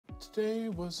Today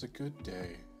was a good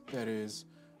day. That is,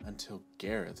 until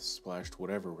Gareth splashed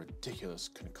whatever ridiculous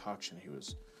concoction he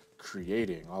was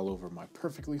creating all over my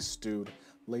perfectly stewed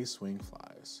lacewing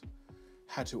flies.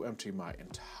 Had to empty my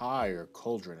entire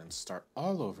cauldron and start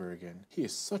all over again. He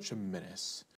is such a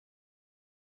menace.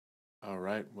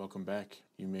 Alright, welcome back.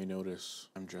 You may notice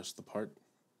I'm dressed the part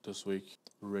this week.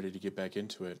 We're ready to get back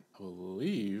into it. I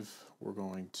believe we're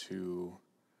going to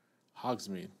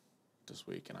Hogsmeade this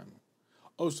week, and I'm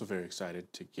also very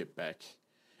excited to get back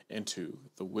into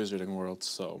the wizarding world,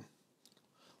 so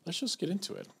let's just get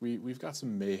into it. We've got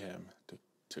some mayhem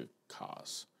to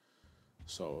cause.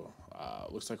 So,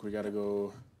 looks like we gotta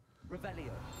go Revelio.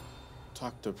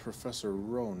 Talk to Professor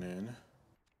Ronan.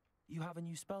 You have a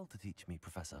new spell to teach me,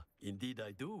 Professor. Indeed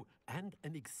I do, and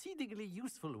an exceedingly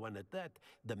useful one at that,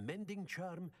 the mending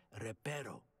charm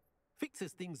Reparo.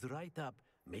 Fixes things right up,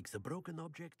 makes a broken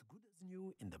object good as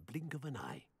new in the blink of an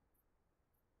eye.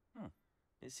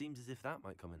 It seems as if that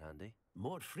might come in handy.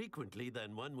 More frequently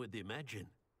than one would imagine.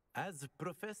 As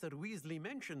Professor Weasley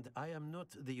mentioned, I am not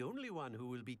the only one who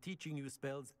will be teaching you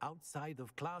spells outside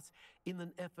of class in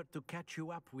an effort to catch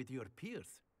you up with your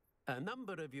peers. A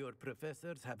number of your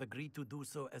professors have agreed to do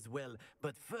so as well,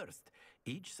 but first,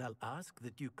 each shall ask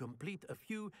that you complete a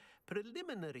few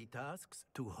preliminary tasks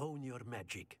to hone your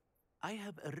magic. I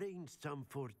have arranged some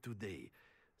for today.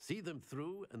 See them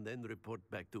through and then report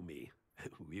back to me.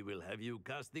 We will have you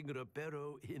casting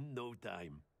Reparo in no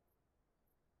time.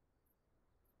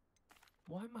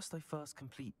 Why must I first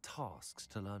complete tasks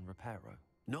to learn Reparo?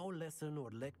 No lesson or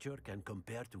lecture can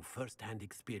compare to first-hand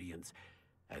experience,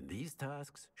 and these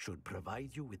tasks should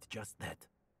provide you with just that.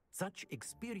 Such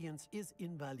experience is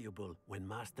invaluable when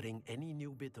mastering any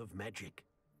new bit of magic.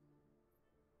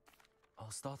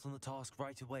 I'll start on the task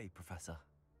right away, Professor.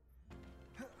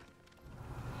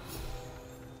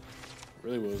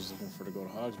 Really was looking for to go to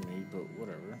Hogsmeade, but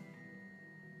whatever.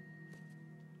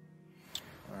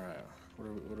 Alright,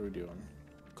 what are we doing?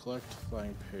 Collect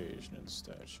flying page and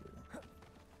statue.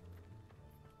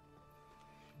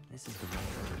 This is the right.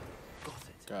 Got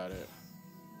it. Got it.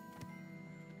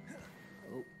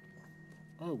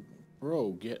 Oh,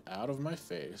 bro, get out of my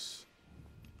face.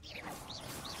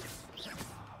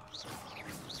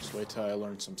 Just wait till I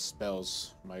learn some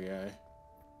spells, my guy.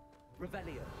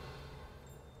 Revelio.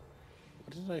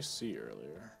 What did I see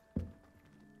earlier?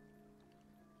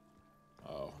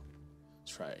 Oh,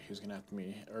 that's right. He's going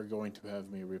to have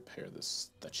me repair this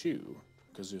statue.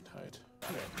 Gesundheit.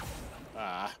 Okay.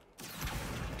 Ah,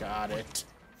 got it.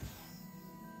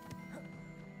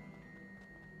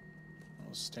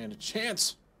 I'll stand a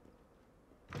chance.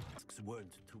 Tasks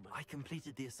weren't too much. I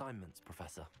completed the assignments,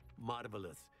 Professor.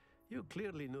 Marvelous. You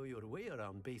clearly know your way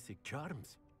around basic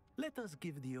charms. Let us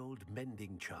give the old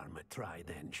mending charm a try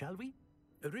then, shall we?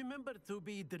 Remember to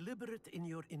be deliberate in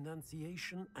your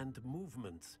enunciation and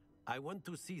movements. I want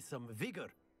to see some vigor.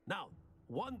 Now,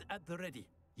 wand at the ready.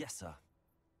 Yes, sir.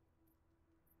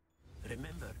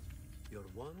 Remember, your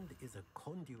wand is a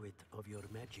conduit of your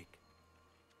magic.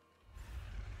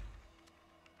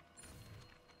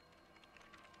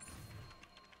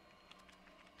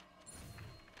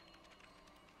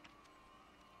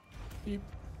 Beep.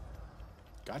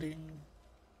 Got him.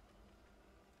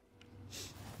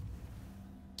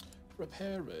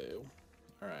 Reparo.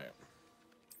 Alright.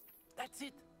 That's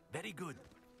it. Very good.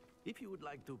 If you would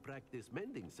like to practice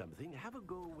mending something, have a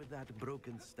go with that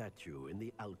broken statue in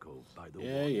the alcove by the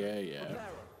wall. Yeah.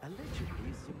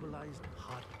 Allegedly symbolized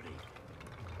heartbreak.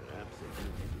 Perhaps a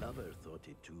guilty lover thought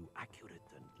it too accurate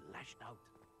and lashed out.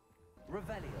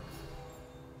 Revelio.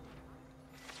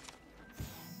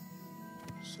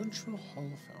 Central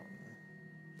Hall Fountain.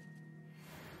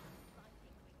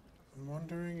 I'm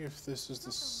wondering if this is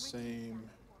the same,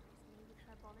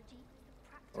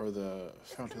 or the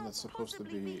fountain that's supposed to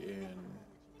be in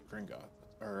Gringotts,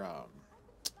 or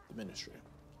the Ministry.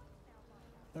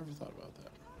 Never thought about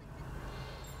that.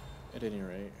 At any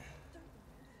rate,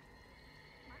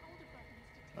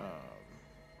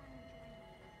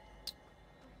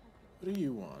 what do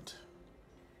you want?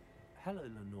 Hello,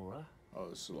 Lenora. Oh,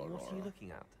 this is Lenora. What are you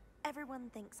looking at? Everyone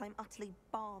thinks I'm utterly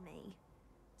balmy.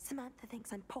 Samantha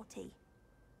thinks I'm potty.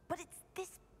 But it's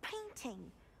this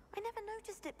painting. I never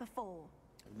noticed it before.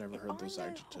 I've never If heard those I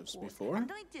know adjectives Hogwarts, before.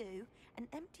 And I do. An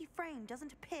empty frame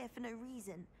doesn't appear for no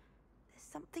reason. There's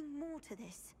something more to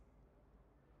this.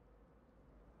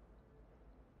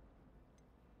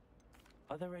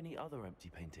 Are there any other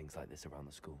empty paintings like this around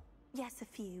the school? Yes, a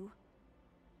few.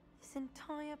 This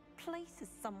entire place is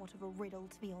somewhat of a riddle,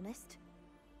 to be honest.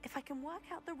 If I can work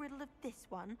out the riddle of this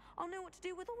one, I'll know what to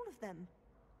do with all of them.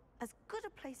 As good a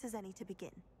place as any to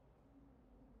begin.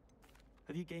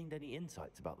 Have you gained any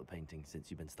insights about the painting since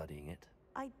you've been studying it?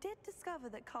 I did discover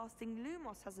that casting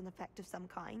Lumos has an effect of some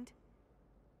kind,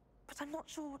 but I'm not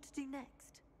sure what to do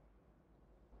next.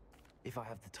 If I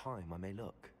have the time, I may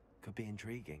look. Could be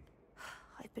intriguing.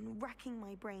 I've been racking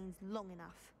my brains long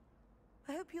enough.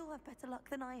 I hope you'll have better luck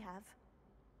than I have.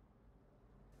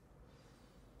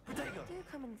 Do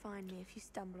come and find me if you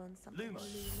stumble on something Lumos.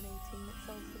 illuminating that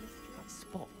solves the mystery. That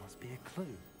spot must be a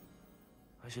clue.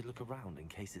 I should look around in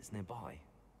case it's nearby.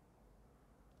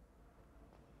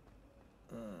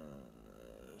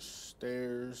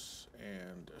 Stairs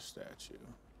and a statue.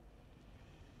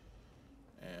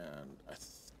 And I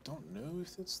don't know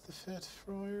if it's the Fat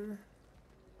Friar.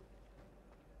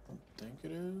 Don't think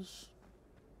it is.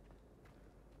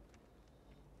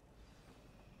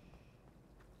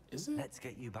 Is it? Let's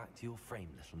get you back to your frame,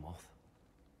 little moth.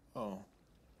 Oh.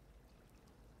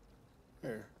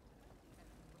 Here.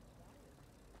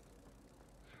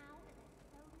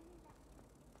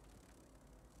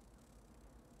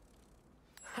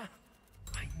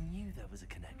 I knew there was a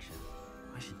connection.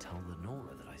 I should tell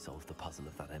Lenora that I solved the puzzle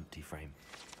of that empty frame.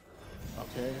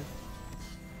 Okay.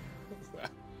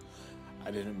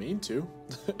 I didn't mean to.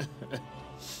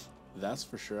 That's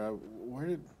for sure. Where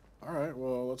did... Alright,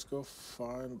 well, let's go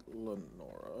find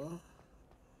Lenora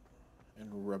and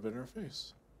rub it in her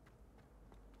face.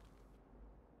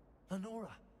 Lenora,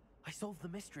 I solved the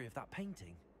mystery of that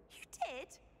painting. You did?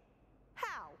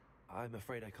 How? I'm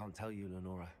afraid I can't tell you,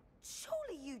 Lenora.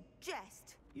 Surely you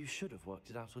jest. You should have worked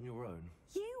it out on your own.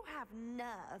 You have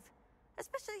nerve.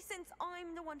 Especially since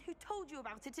I'm the one who told you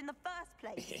about it in the first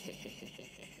place.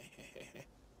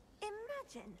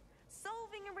 Imagine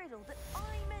solving a riddle that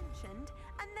I mentioned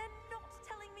and then not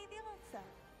telling me the answer.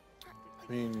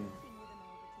 I mean,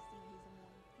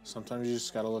 sometimes you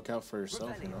just gotta look out for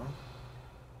yourself, you know?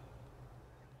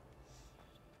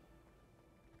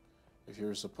 If you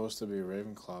were supposed to be a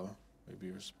Ravenclaw, maybe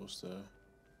you were supposed to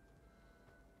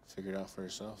figure it out for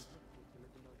yourself.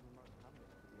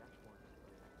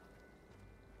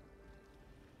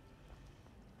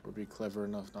 Or be clever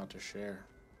enough not to share.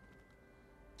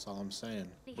 That's all I'm saying.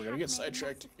 We're gonna get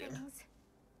sidetracked again.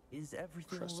 Is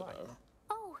everything Cressida. all right?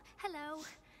 Oh, hello.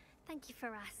 Thank you for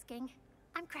asking.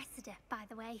 I'm Cressida, by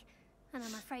the way, and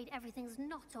I'm afraid everything's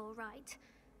not all right.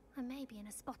 I may be in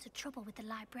a spot of trouble with the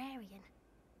librarian.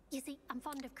 You see, I'm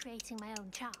fond of creating my own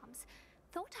charms.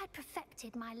 Thought I'd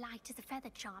perfected my light as a feather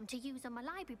charm to use on my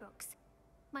library books.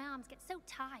 My arms get so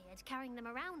tired carrying them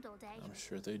around all day. I'm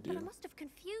sure they But I do. must have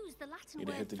confused the Latin Need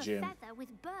to hit word the for gym. feather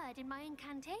with bird in my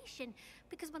incantation,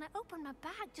 because when I opened my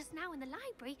bag just now in the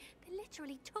library, they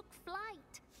literally took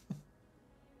flight.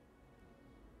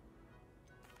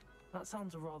 That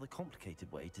sounds a rather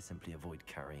complicated way to simply avoid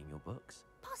carrying your books.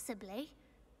 Possibly.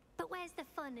 But where's the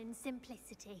fun in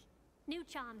simplicity? New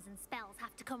charms and spells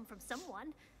have to come from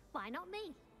someone. Why not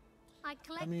me? I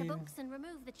collect the books and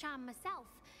remove the charm myself.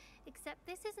 Except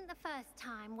this isn't the first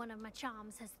time one of my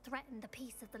charms has threatened the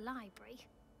peace of the library.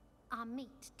 Our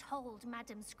meet told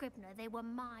Madame Scribner they were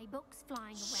my books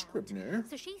flying around. Scribner?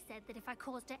 So she said that if I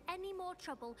caused her any more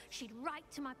trouble, she'd write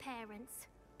to my parents.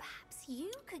 Perhaps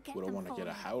you could get We don't them want to for get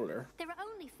a me. howler. There are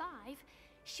only 5.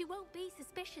 She won't be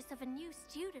suspicious of a new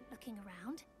student looking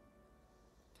around.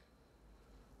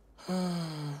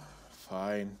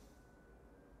 Fine.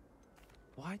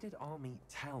 Why did Army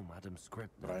tell Madame Scribner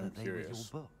But I'm that they were your curious.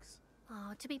 books?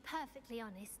 Oh, to be perfectly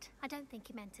honest, I don't think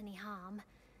he meant any harm.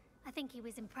 I think he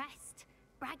was impressed,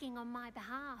 bragging on my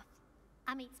behalf.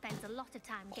 Amit spends a lot of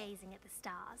time gazing at the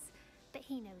stars, but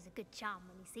he knows a good charm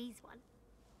when he sees one.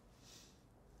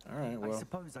 Alright, well, I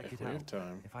suppose I if could we have help,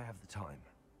 time. if I have the time.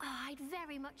 Oh, I'd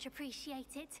very much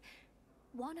appreciate it.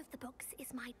 One of the books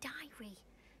is my diary.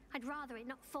 I'd rather it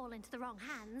not fall into the wrong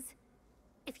hands.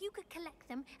 If you could collect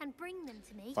them and bring them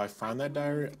to me... If I find can that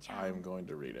diary, remove the charm. I'm going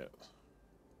to read it.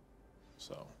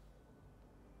 So.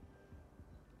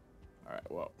 Alright,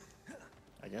 well.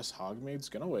 I guess Hogmead's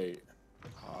gonna wait.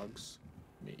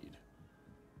 Hogsmeade.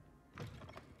 I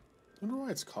wonder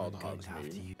why it's called I'm going to have to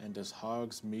Hogsmeade. use- And does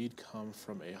Hogsmeade come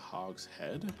from a hog's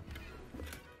head?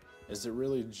 Is it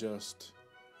really just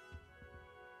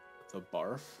the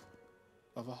barf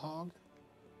of a hog?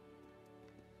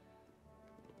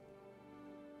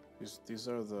 These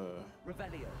are the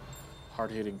Revelio.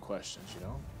 hard-hitting questions, you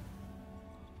know?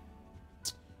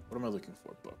 What am I looking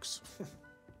for? Books.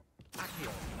 Accio.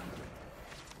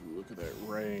 Look at that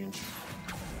range.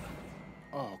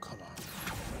 Oh, come on.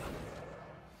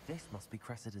 This must be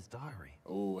Cressida's diary.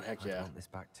 Oh, heck I'd yeah. want this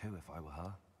back too if I were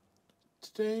her.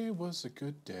 Today was a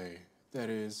good day. That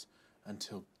is,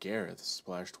 until Gareth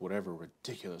splashed whatever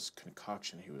ridiculous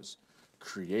concoction he was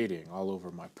creating all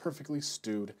over my perfectly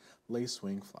stewed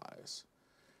lacewing flies.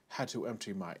 Had to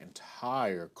empty my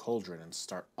entire cauldron and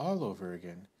start all over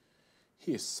again.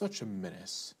 He is such a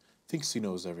menace. Thinks he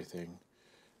knows everything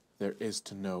there is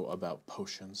to know about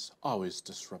potions, always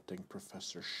disrupting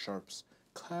Professor Sharp's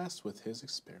class with his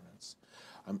experiments.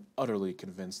 I'm utterly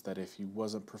convinced that if he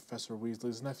wasn't Professor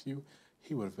Weasley's nephew,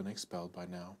 he would have been expelled by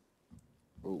now.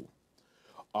 Ooh.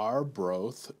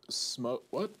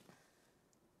 What?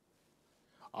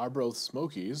 Arbroath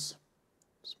Smokies.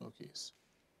 Smokies.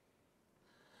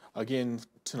 Again,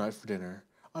 tonight for dinner.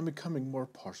 I'm becoming more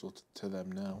partial to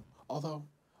them now, although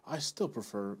I still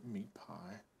prefer meat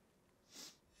pie.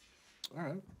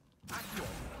 Alright.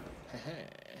 Hey.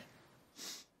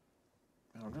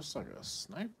 Man, I'm just like a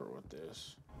sniper with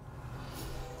this.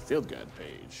 Field guide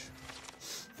page.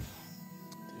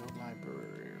 The old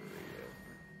library.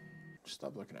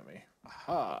 Stop looking at me.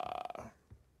 Aha!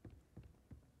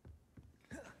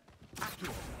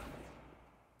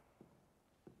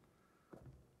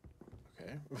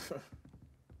 Okay.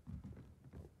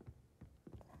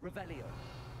 Revelio.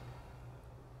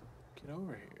 Get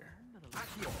over here.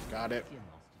 Got it.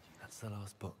 That's the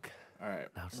last book. Alright.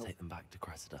 Now to take them back to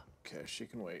Cressida. Okay, she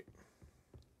can wait.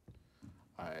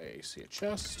 I see a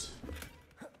chest.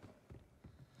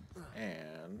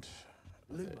 And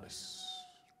this.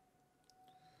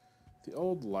 The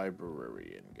old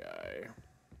librarian guy.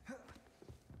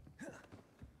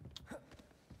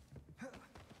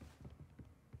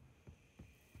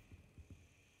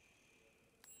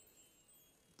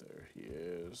 There he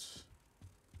is.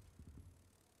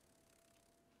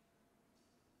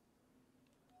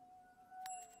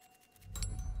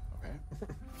 Okay.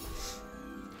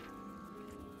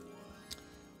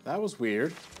 That was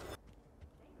weird.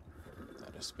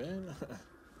 That a spin.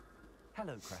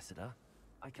 Hello, Cressida.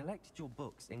 I collected your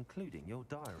books, including your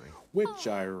diary. Which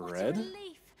I read. What a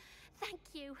relief. Thank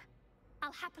you.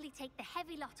 I'll happily take the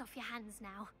heavy lot off your hands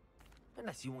now.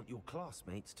 Unless you want your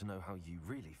classmates to know how you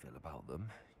really feel about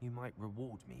them, you might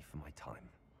reward me for my time.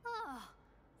 Oh,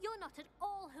 you're not at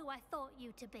all who I thought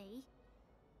you to be.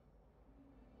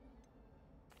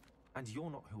 And you're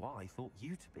not who I thought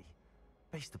you to be.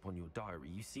 Based upon your diary,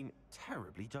 you seem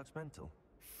terribly judgmental.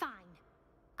 Fine.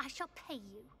 I shall pay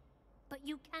you. But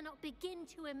you cannot begin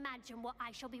to imagine what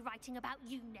I shall be writing about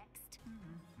you next.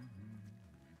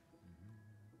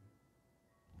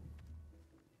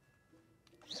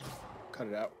 Cut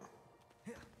it out.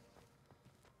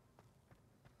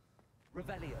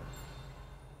 Revelio.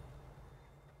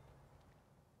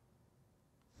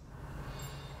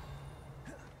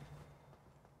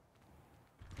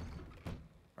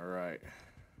 All right.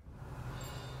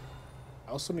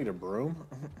 I also need a broom.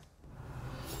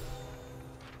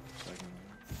 So I can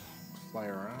fly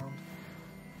around.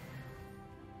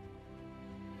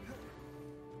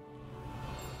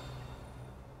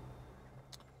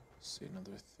 See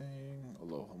another thing.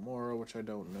 Alohomora, which I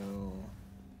don't know.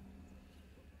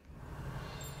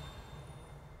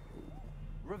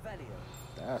 Revelio.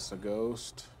 That's a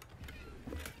ghost.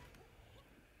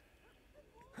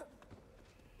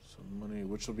 Some money,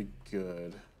 which will be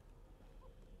good.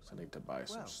 'Cause I need to buy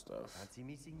some stuff. Fancy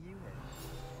meeting you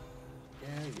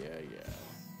here. Yeah.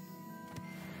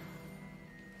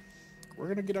 We're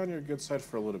gonna get on your good side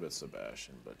for a little bit,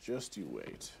 Sebastian, but just you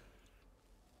wait.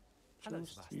 Hello,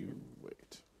 Just Sebastian. you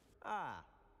wait. Ah,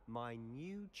 my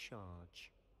new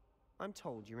charge. I'm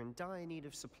told you're in dire need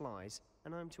of supplies,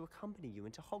 and I'm to accompany you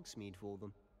into Hogsmeade for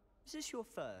them. Is this your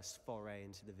first foray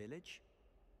into the village?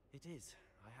 It is.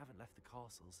 I haven't left the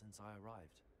castle since I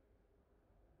arrived.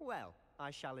 Well,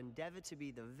 I shall endeavor to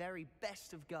be the very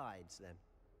best of guides, then.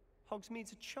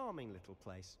 Hogsmeade's a charming little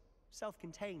place.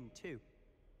 Self-contained, too.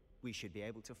 We should be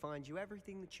able to find you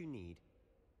everything that you need.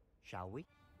 Shall we?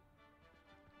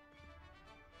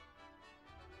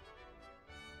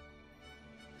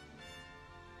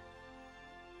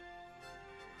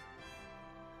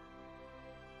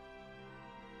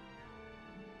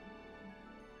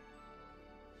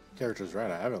 Character's right,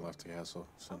 I haven't left the castle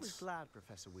I was since. glad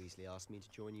Professor Weasley asked me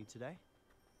to join you today.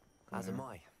 As am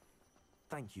I.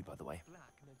 Thank you, by the way.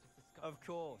 Of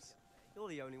course. You're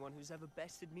the only one who's ever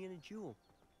bested me in a duel.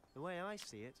 The way I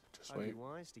see it, Just I'd be wait.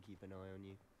 wise to keep an eye on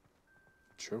you.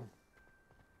 True.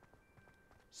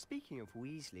 Speaking of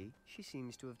Weasley, she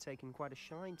seems to have taken quite a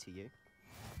shine to you.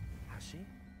 Has she?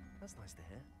 That's nice to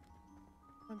hear.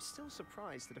 I'm still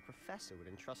surprised that a professor would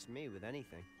entrust me with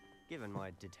anything, given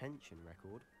my detention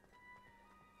record.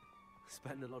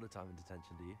 Spend a lot of time in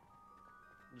detention, do you?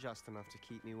 Just enough to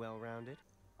keep me well-rounded.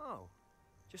 Oh,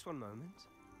 just one moment.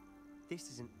 This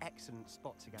is an excellent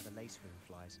spot to gather lacewing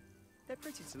flies. They're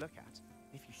pretty to look at,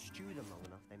 If you stew them long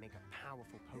enough, they make a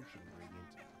powerful potion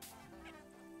ingredient.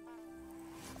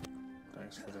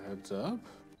 Thanks for the heads up.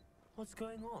 What's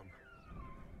going on?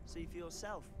 See for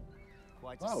yourself.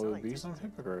 Quite a Wow, it would sight, be isn't some it?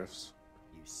 hippogriffs.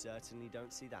 You certainly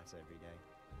don't see that every day.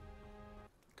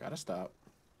 Gotta stop.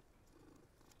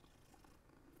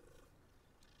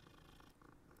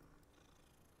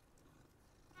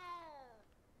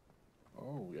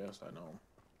 Oh, yes, I know.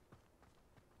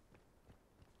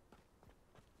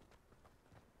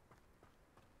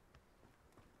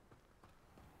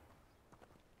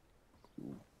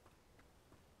 Ooh.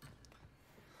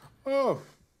 Oh!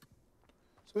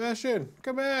 Sebastian,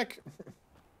 come back!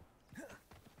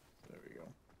 There we go.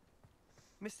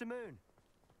 Mr. Moon.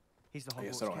 He's the I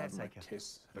guess Hogwarts I don't have my caretaker.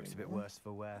 kiss Looks a bit anymore. worse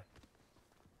for wear.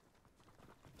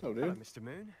 So, Hello, dude. Mr.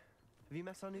 Moon. Have you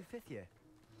met our new 5th year?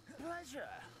 Pleasure.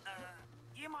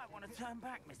 You might want to turn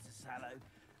back, Mr. Sallow.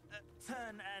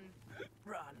 Turn and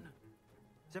run.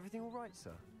 Is everything all right,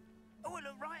 sir? Oh,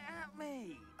 look right at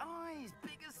me. Eyes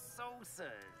big as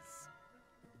saucers.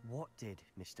 What did,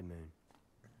 Mr. Moon?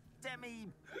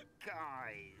 Demi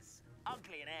guys.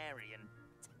 Ugly and airy and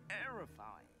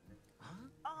terrifying.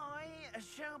 I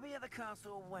shall be at the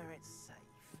castle where it's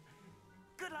safe.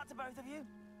 Good luck to both of you.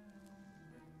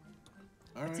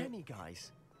 All A right.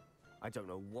 demi-guise? I don't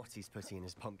know what he's putting in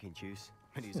his pumpkin juice,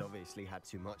 but he's obviously had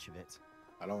too much of it.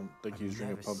 I don't think he's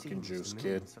drinking never pumpkin seen juice, Mr. Moon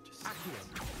kid. in such a state.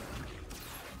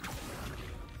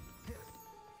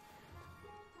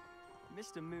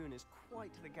 Mr. Moon is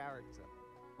quite the character.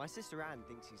 My sister Anne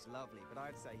thinks he's lovely, but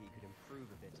I'd say he could improve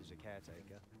a bit as a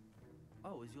caretaker.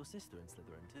 Oh, is your sister in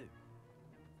Slytherin too?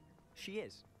 She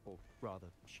is, or rather,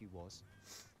 she was.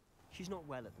 She's not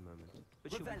well at the moment,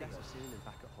 but she'll be better soon and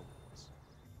back at Hogwarts.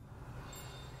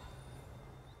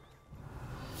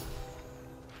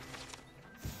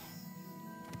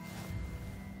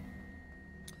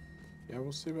 Yeah,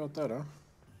 we'll see about that,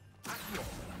 huh?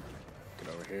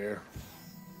 Get over here.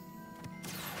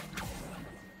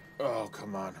 Oh,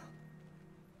 come on.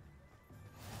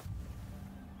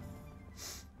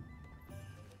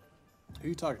 Who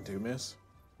you talking to, miss?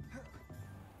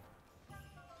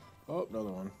 Oh,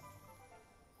 another one.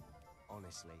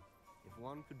 Honestly, if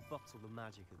one could bottle the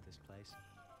magic of this place,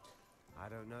 I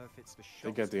don't know if it's the I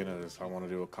think at the end of this, I want to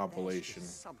do a compilation.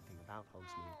 There's just something about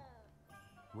Hogsmeade.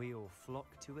 We all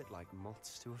flock to it like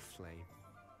moths to a flame.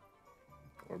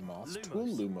 Or moths to a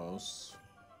Lumos. Lumos.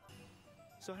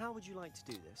 So how would you like to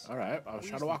do this? All right, I was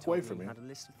trying to Weasley walk told away me from you you. had a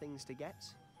list of things to get,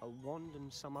 a wand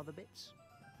and some other bits.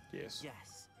 Yes.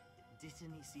 Yes.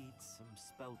 Dittany seeds, some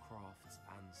spellcrafts,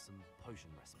 and some potion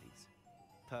recipes.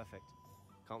 Perfect.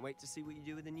 Can't wait to see what you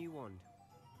do with the new wand.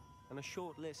 And a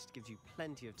short list gives you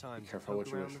plenty of time to careful poke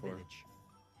what you around wish the for. village.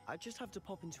 I just have to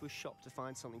pop into a shop to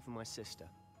find something for my sister.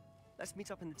 Let's meet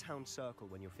up in the town circle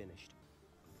when you're finished.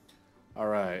 All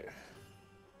right.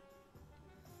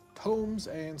 Tomes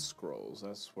and scrolls.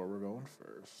 That's where we're going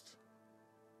first.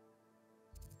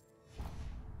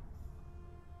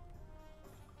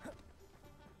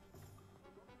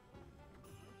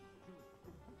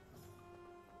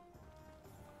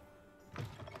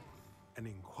 An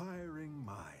inquiring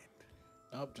mind.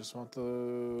 Nope, just want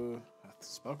the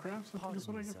spellcraft. I think is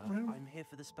what I Pardon me, get sir. from him. I'm here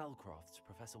for the spellcrafts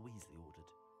Professor Weasley ordered.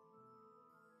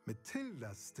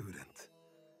 Matilda's student.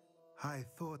 I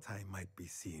thought I might be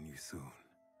seeing you soon.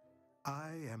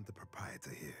 I am the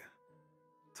proprietor here,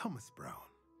 Thomas Brown.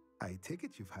 I take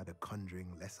it you've had a conjuring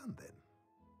lesson then?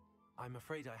 I'm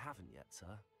afraid I haven't yet,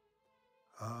 sir.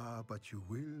 Ah, but you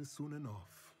will soon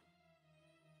enough.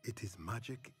 It is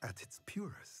magic at its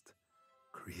purest,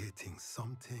 creating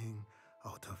something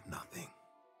out of nothing.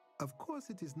 Of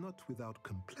course, it is not without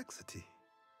complexity,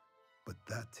 but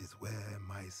that is where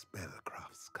my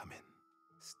spellcrafts come in.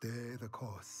 Stay the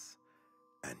course,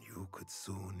 and you could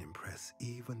soon impress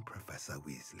even Professor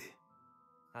Weasley.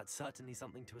 That's certainly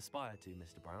something to aspire to,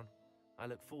 Mr. Brown. I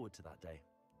look forward to that day.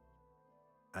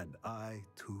 And I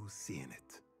too seeing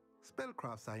it.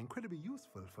 Spellcrafts are incredibly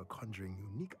useful for conjuring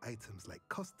unique items like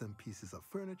custom pieces of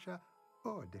furniture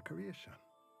or decoration.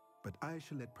 But I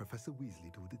shall let Professor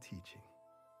Weasley do the teaching.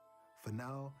 For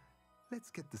now, let's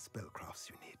get the spellcrafts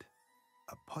you need.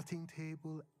 A potting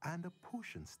table and a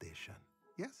potion station,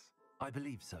 yes? I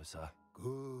believe so, sir.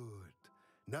 Good.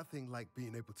 Nothing like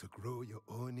being able to grow your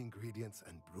own ingredients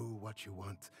and brew what you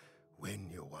want when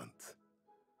you want.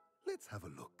 Let's have a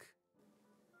look.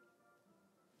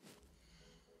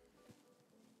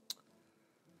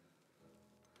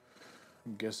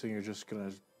 I'm guessing you're just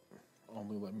gonna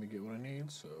only let me get what I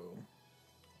need, so.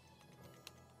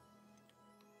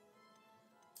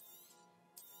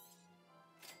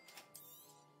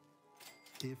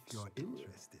 If you're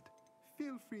interested,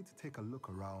 feel free to take a look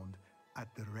around at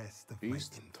the rest of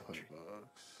Beast my and inventory. $20.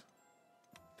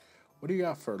 What do you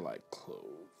got for like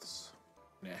clothes?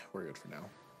 Nah, we're good for now.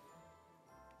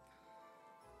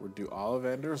 We'll do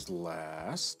Ollivanders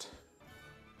last.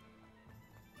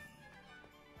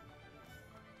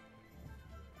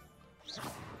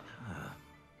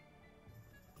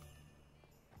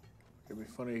 It'd be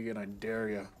funny again, I dare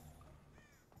ya.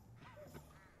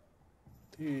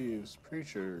 Thieves,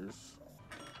 preachers.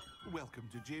 Welcome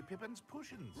to J. Pippin's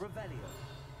Potions. Revelio.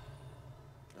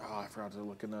 Oh, I forgot to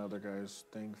look in the other guy's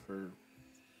thing for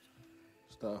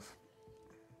stuff.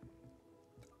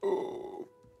 Oh,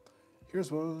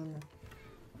 here's one.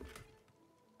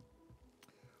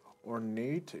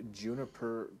 Ornate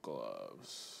juniper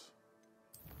gloves.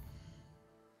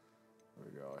 There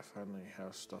we go. I finally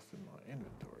have stuff in my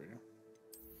inventory.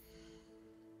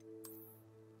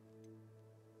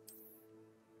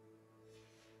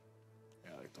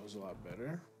 Yeah, I like those a lot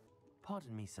better.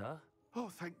 Pardon me, sir. Oh,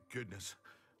 thank goodness.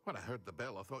 When I heard the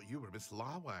bell, I thought you were Miss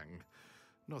Lawang.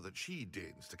 Not that she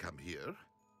deigns to come here.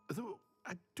 Though,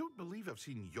 I don't believe I've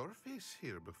seen your face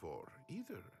here before,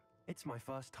 either. It's my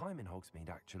first time in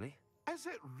Hogsmeade, actually. Is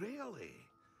it really?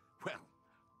 Well,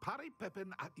 Parry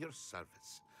Pippin at your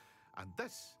service. And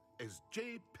this is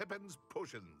J. Pippin's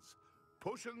Potions.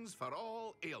 Potions for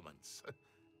all ailments.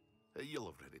 You'll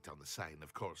have read it on the sign,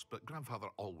 of course, but Grandfather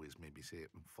always made me say it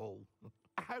in full.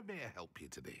 How may I help you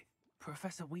today?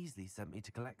 Professor Weasley sent me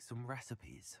to collect some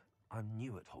recipes. I'm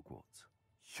new at Hogwarts.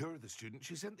 You're the student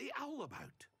she sent the owl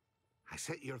about. I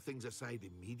set your things aside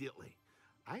immediately.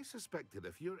 I suspected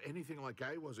if you're anything like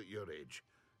I was at your age,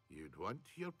 you'd want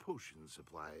your potion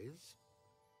supplies.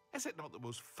 Is it not the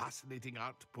most fascinating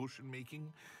art, potion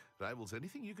making? Rivals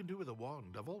anything you can do with a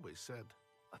wand, I've always said.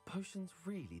 Are potions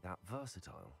really that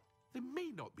versatile? They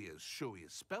may not be as showy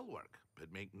as spellwork,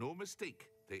 but make no mistake,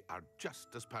 they are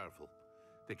just as powerful.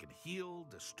 They can heal,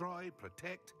 destroy,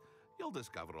 protect. You'll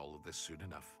discover all of this soon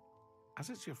enough. As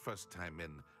it's your first time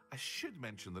in, I should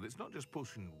mention that it's not just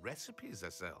potion recipes I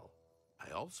sell.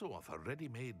 I also offer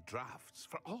ready-made drafts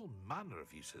for all manner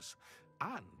of uses,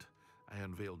 and I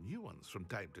unveil new ones from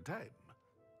time to time.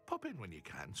 Pop in when you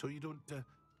can so you don't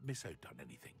miss out on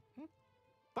anything.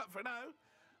 But for now,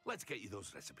 let's get you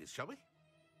those recipes, shall we?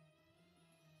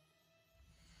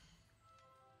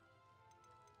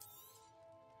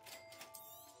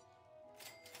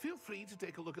 Feel free to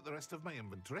take a look at the rest of my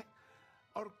inventory,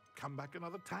 or come back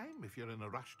another time if you're in a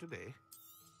rush today.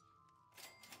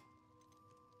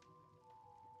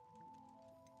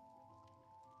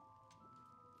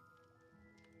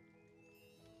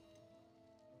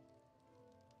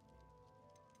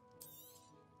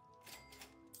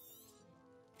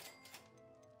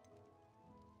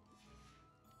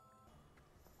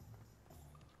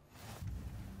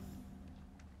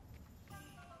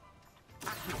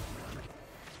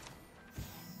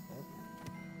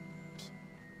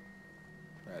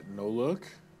 That no look.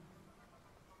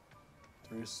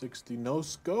 360 no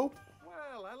scope.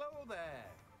 Well, hello there.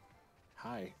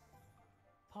 Hi.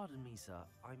 Pardon me, sir.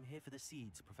 I'm here for the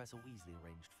seeds Professor Weasley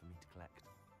arranged for me to collect.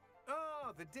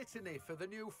 Oh, the dittany for the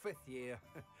new 5th year.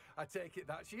 I take it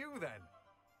that's you then.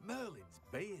 Merlin's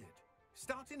beard.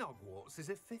 Starting Hogwarts as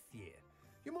a 5th year.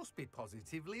 You must be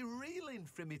positively reeling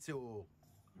from it all.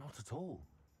 Not at all.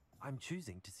 I'm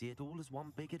choosing to see it all as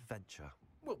one big adventure.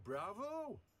 Well,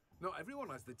 bravo. Not everyone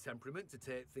has the temperament to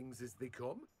take things as they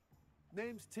come.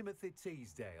 Name's Timothy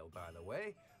Teasdale, by the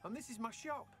way, and this is my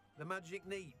shop, the Magic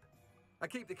Neep. I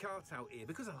keep the cart out here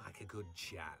because I like a good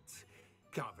chat.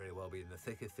 Can't very well be in the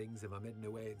thick of things if I'm hidden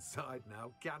away inside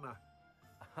now, can I?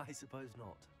 I suppose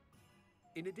not.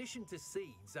 In addition to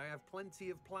seeds, I have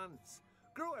plenty of plants.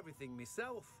 Grow everything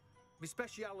myself. My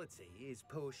speciality is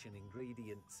potion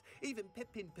ingredients. Even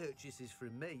Pippin purchases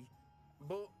from me.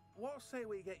 But what say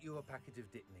we get you a packet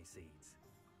of dittany seeds?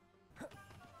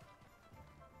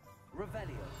 Revelio.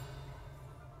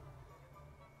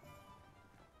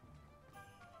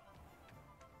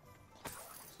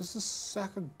 Is this a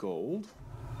sack of gold?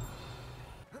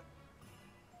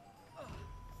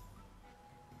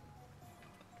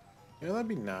 Yeah, that'd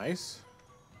be nice.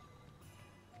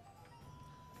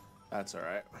 That's all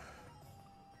right.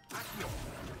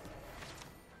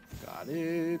 Got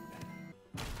it.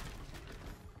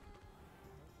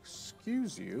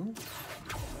 Excuse you.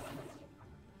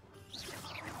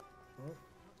 Oh,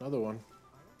 another one.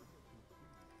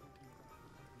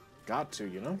 Got to,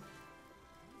 you know?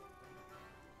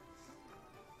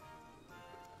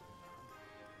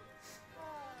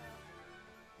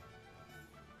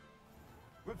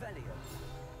 Revelio.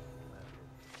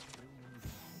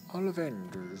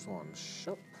 Ollivanders one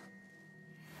shop.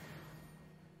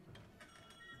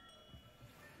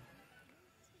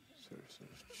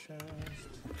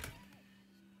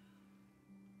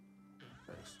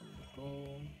 some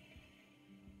gold.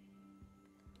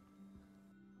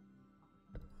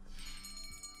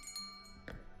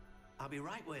 I'll be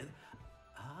right with...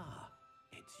 Ah,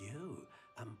 it's you.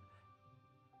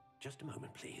 Just a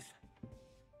moment, please.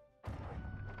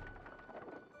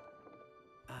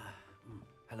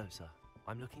 Hello, sir.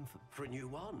 I'm looking For a new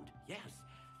wand, yes.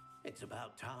 It's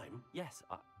about time. Yes,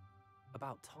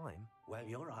 about time? Well,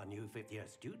 you're our new fifth-year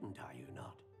student, are you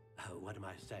not? Oh, what am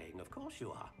I saying? Of course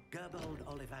you are. Gerbold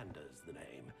Ollivander's the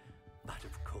name. But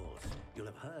of course, you'll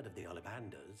have heard of the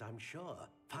Ollivanders, I'm sure.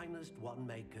 Finest wand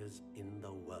makers in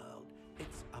the world.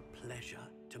 It's a pleasure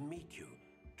to meet you,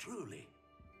 truly.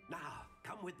 Now,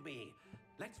 come with me.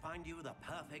 Let's find you the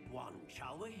perfect wand,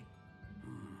 shall we?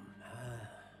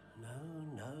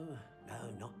 No,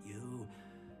 not you.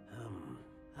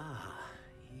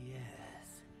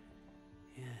 Yes.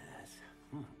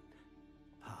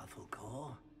 Powerful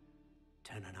core.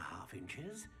 10.5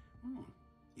 inches.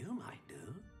 You might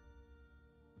do.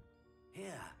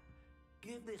 Here,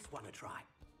 give this one a try.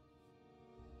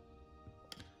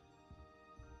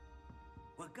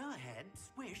 Well, go ahead,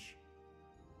 swish.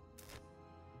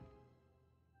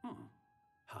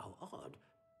 How odd.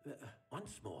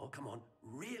 Once more, come on,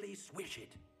 really swish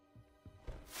it.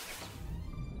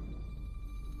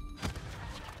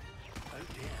 Oh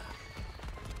dear.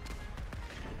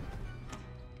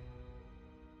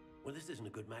 Well, this isn't a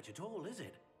good match at all, is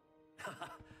it?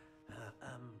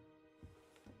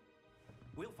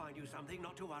 We'll find you something,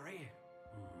 not to worry.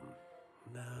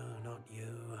 No, not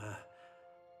you.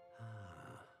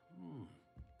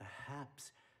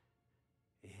 Perhaps.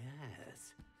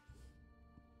 Yes.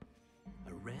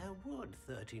 A rare wood,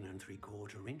 13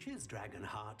 3/4 inches, dragon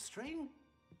heartstring.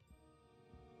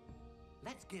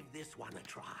 Let's give this one a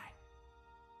try.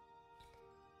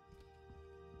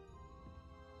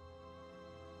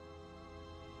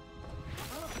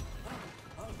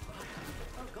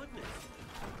 Oh, goodness.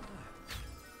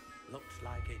 Looks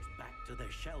like it's back to the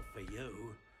shelf for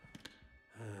you.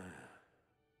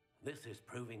 This is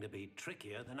proving to be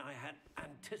trickier than I had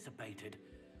anticipated.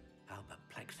 How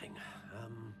perplexing.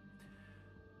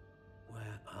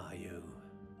 Where are you?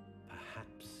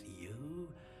 Perhaps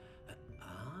you?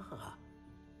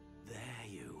 There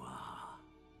you are.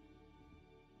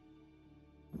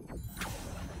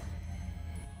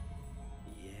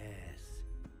 Yes,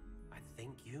 I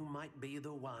think you might be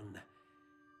the one.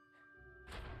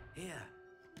 Here,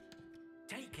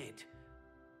 take it.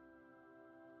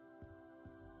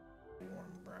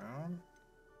 Warm brown.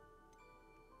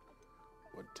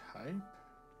 What type?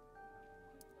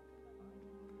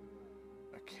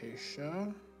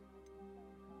 Acacia.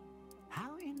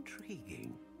 How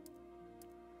intriguing.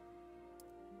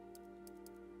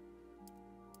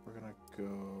 We're gonna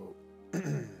go.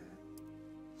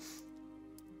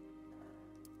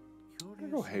 We're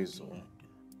gonna go hazel.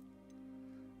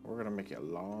 We're gonna make it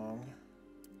long.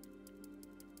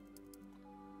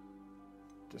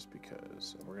 Just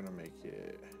because. And we're gonna make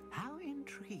it. How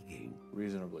intriguing.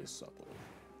 Reasonably supple.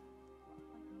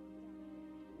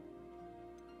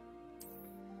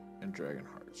 And dragon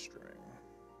heartstring.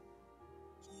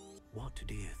 What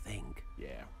do you think?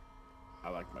 Yeah, I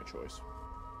like my choice.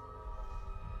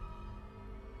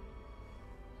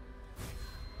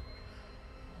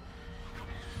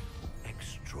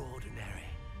 Extraordinary.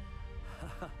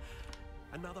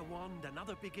 Another wand,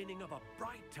 another beginning of a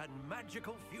bright and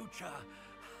magical future.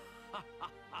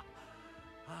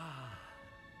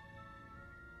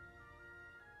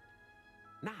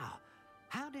 Now,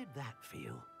 how did that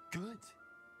feel? Good.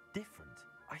 Different.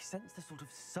 I sensed a sort of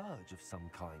surge of some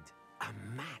kind. A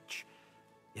match.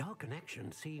 Your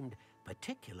connection seemed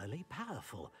particularly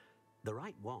powerful. The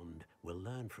right wand will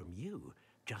learn from you,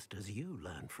 just as you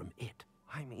learn from it.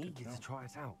 I'm eager to try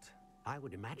it out. I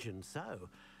would imagine so.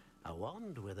 A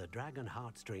wand with a dragon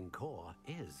heartstring core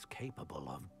is capable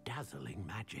of dazzling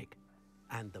magic.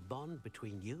 And the bond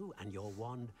between you and your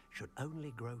wand should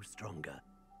only grow stronger.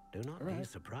 Do not be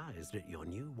surprised at your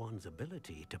new wand's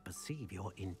ability to perceive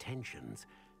your intentions,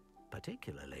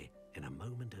 particularly in a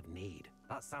moment of need.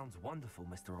 That sounds wonderful,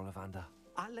 Mr. Ollivander.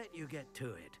 I'll let you get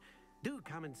to it. Do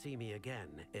come and see me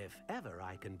again if ever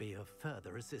I can be of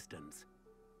further assistance.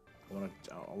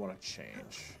 I wanna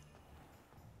change.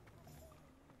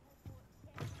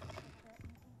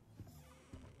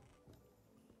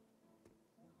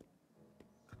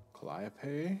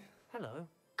 Calliope. Hello.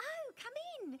 Oh, come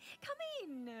in.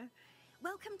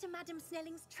 Welcome to Madame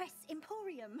Snelling's Tress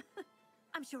Emporium.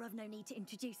 I'm sure I've no need to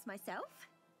introduce myself.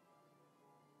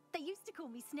 They used to call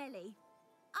me Snelly.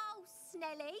 Oh,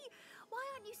 Snelly, why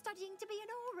aren't you studying to be an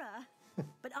aura?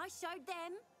 But I showed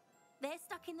them. They're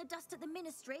stuck in the dust at the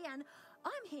ministry, and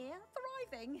I'm here for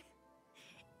thriving.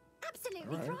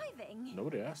 Absolutely All right. thriving.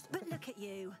 Nobody asked. But look at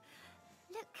you.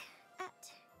 Look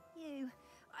at you.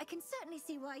 I can certainly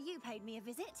see why you paid me a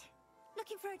visit.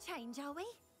 Looking for a change, are we?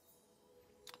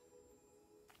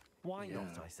 Why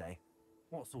not, I say?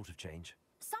 What sort of change?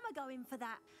 Some are going for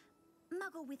that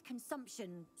muggle with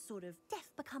consumption, sort of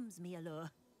death becomes me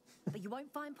allure. But you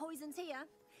won't find poisons here.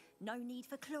 No need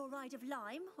for chloride of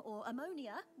lime or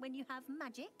ammonia when you have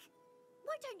magic.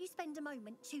 Why don't you spend a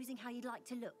moment choosing how you'd like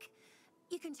to look?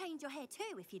 You can change your hair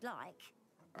too if you'd like.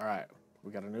 All right,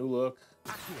 we got a new look.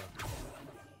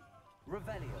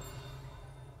 Revelio.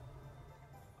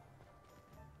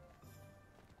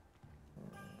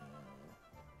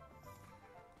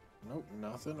 Nope,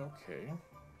 nothing. Okay.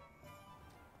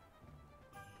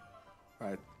 All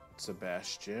right,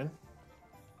 Sebastian.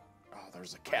 Oh,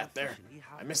 there's a cat there.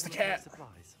 I missed the cat.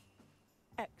 Supplies.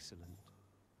 Excellent.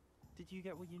 Did you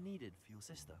get what you needed for your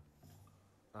sister?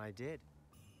 I did.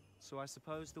 So I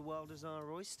suppose the world is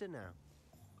our oyster now.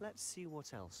 Let's see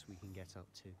what else we can get up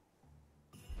to.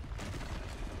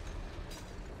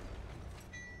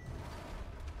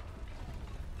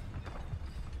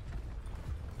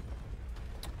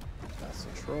 That's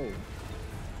a troll.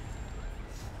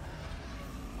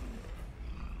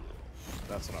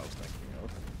 That's what I was thinking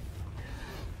of.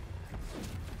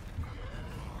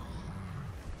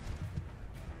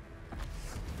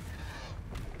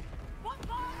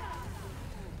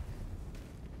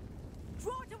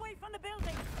 Draw it away from the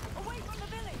building! Away from the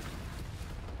village!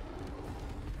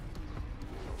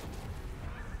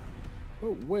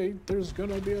 Oh, wait, there's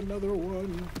gonna be another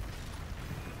one.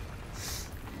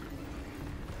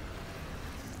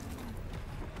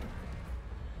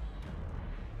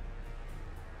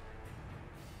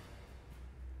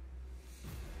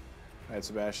 All right,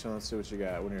 Sebastian, let's see what you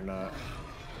got when you're not.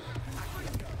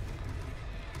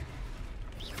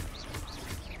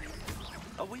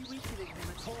 Are we weakening him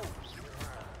at all?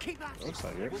 Keep at it. Looks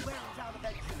like it. We'll wear him down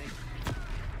eventually.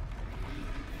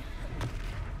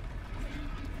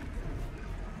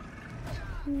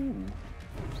 Ooh.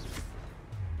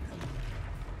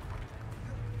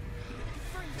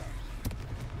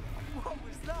 What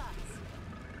was that?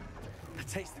 A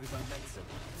taste of his own medicine.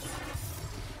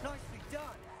 Nicely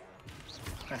done.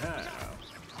 Haha.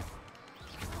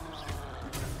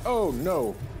 Oh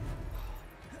no.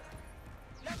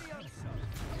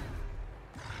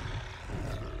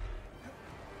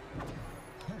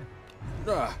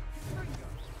 Ah.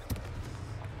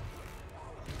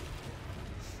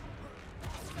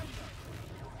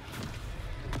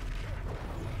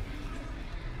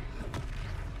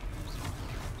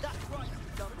 That's right, you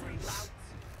dummy louts.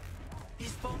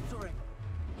 He's faltering.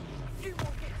 A few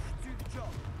more hits to do the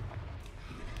job.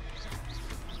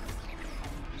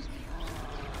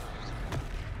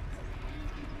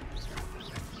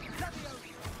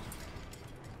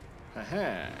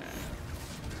 Haha.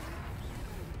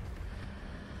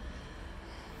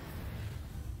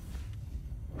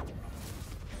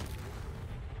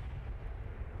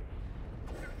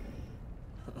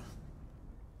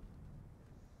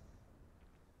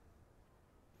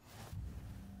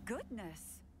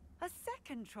 Goodness! A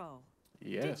second troll.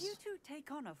 Yes. Did you two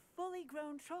take on a fully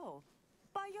grown troll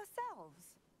by yourselves?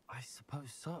 I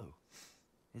suppose so.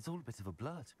 It's all a bit of a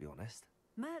blur, to be honest.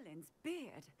 Merlin's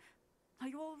beard. Are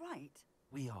you all right?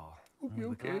 We are. Hope and you're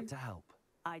we're okay. glad to help.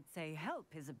 I'd say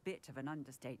help is a bit of an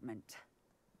understatement.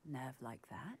 Nerve like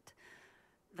that.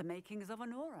 The makings of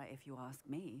an aura, if you ask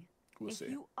me. We'll if see.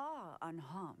 you are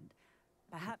unharmed,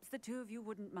 perhaps the two of you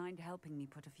wouldn't mind helping me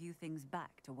put a few things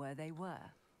back to where they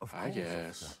were. Of I course,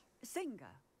 guess. officer.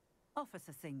 Singer.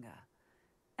 Officer Singer.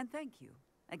 And thank you,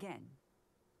 again.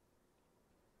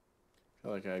 I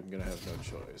feel like I'm gonna have no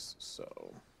choice,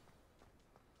 so.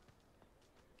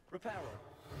 Reparo.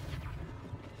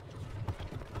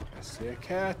 I see a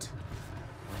cat.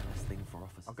 One less thing for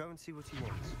officers. I'll go and see what he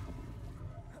wants.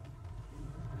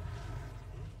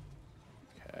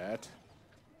 Cat.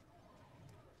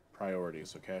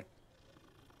 Priorities, okay?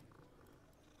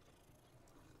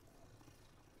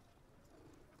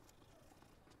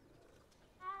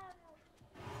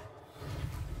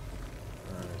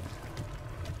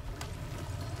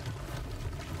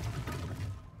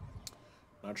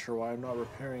 Not sure why I'm not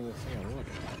repairing the thing I'm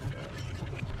looking at.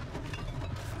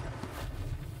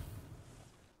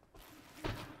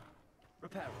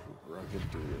 Reparo.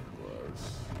 Rugged dueling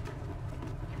gloves.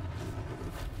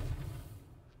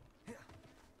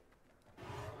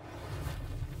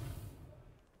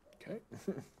 Okay.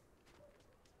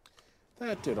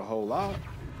 That did a whole lot.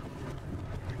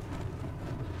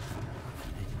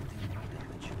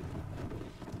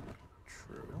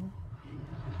 True.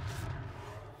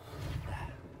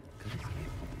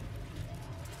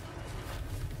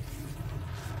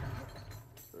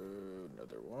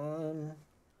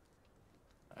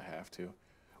 to.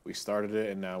 We started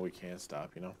it, and now we can't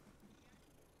stop, you know?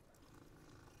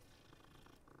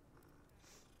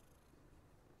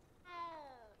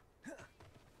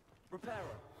 Reparo.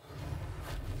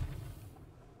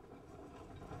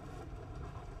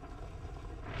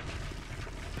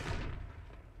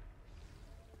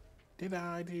 Did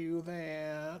I do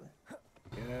that?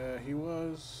 Yeah, he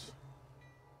was.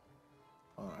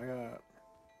 I got.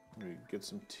 Let me get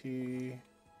some tea.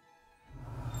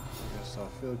 I guess I'll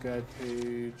field guide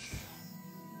page.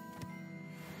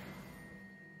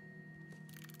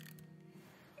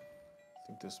 I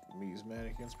think this Mies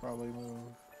mannequins probably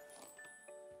move.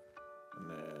 And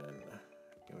then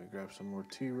can we grab some more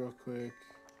tea real quick?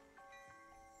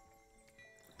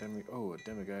 A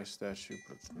demiguise statue,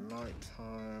 but it's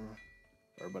nighttime.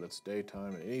 But it's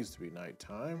daytime, and it needs to be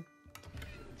nighttime.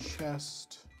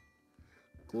 Chest.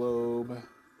 Globe.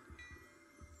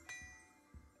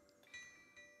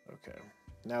 Okay,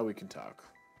 now we can talk.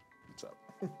 What's up?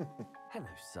 Hello,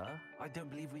 sir. I don't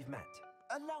believe we've met.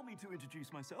 Allow me to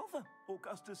introduce myself,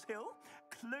 Augustus Hill,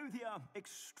 clothier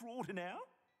extraordinaire.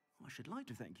 I should like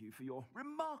to thank you for your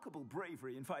remarkable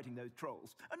bravery in fighting those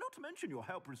trolls, and not to mention your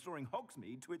help restoring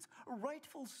Hogsmeade to its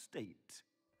rightful state.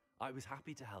 I was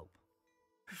happy to help.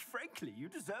 Frankly, you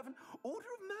deserve an Order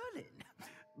of Merlin.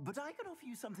 But I can offer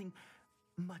you something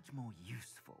much more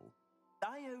useful.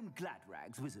 I own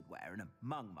Gladrag's wizardware, and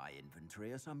among my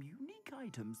inventory are some unique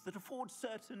items that afford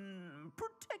certain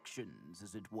protections,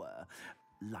 as it were.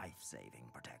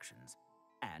 Life-saving protections.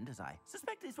 And as I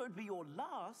suspect this won't be your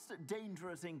last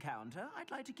dangerous encounter,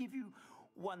 I'd like to give you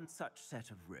one such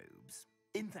set of robes,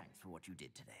 in thanks for what you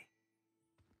did today.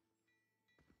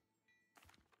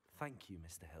 Thank you,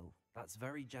 Mr. Hill. That's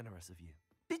very generous of you.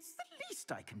 It's the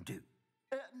least I can do.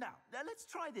 Now, let's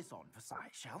try this on for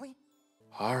size, shall we?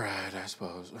 All right, I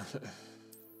suppose.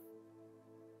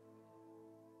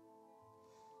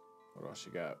 What else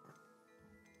you got?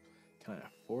 Can I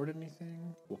afford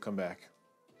anything? We'll come back.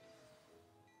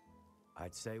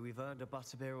 I'd say we've earned a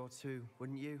butterbeer or two,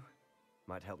 wouldn't you?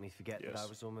 Might help me forget that I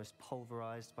was almost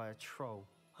pulverized by a troll.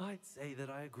 I'd say that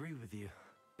I agree with you.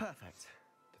 Perfect.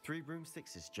 The 3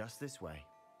 broomsticks is just this way.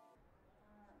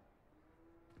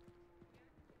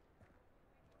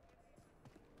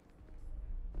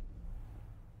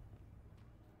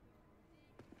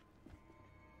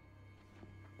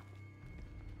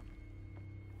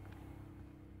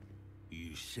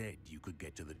 You said you could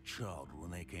get to the child when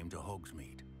they came to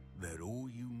Hogsmeade. That all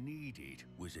you needed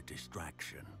was a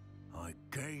distraction. I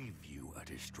gave you a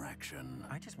distraction.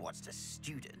 I just watched a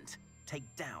student take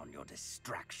down your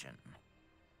distraction.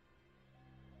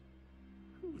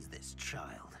 Who's this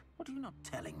child? What are you not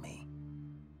telling me?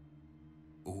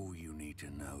 All you need to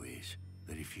know is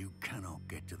that if you cannot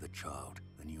get to the child,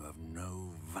 then you have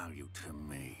no value to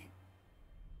me.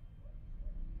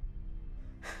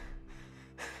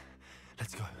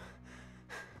 Let's go.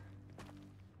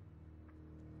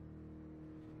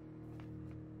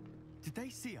 Did they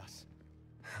see us?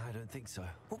 I don't think so.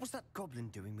 What was that goblin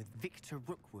doing with Victor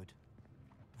Rookwood?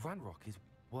 Ranrock is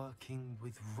working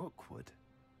with Rookwood.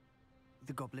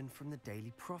 The goblin from the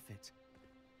Daily Prophet.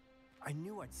 I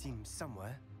knew I'd seen him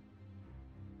somewhere.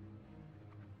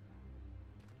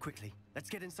 Quickly,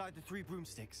 let's get inside the 3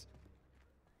 broomsticks.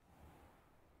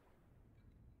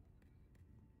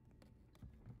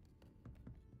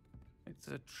 It's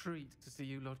a treat to see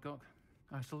you, Lodgok.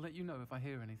 I shall let you know if I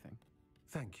hear anything.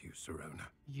 Thank you, Serona.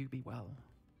 You be well.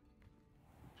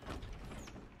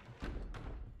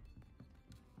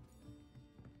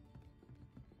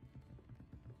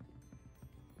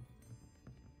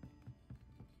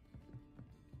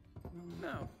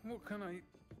 Now, what can I...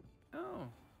 Oh,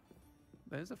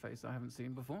 there's a face I haven't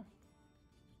seen before.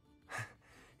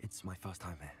 It's my first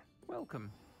time here.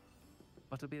 Welcome.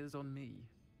 Butterbeer's on me.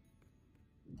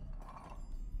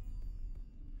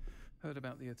 Heard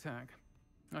about the attack.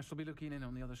 I shall be looking in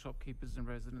on the other shopkeepers and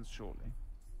residents shortly.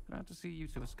 Glad to see you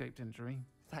two escaped injury.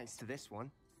 Thanks to this one.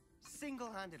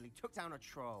 Single-handedly took down a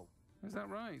troll. Is that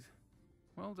right?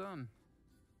 Well done.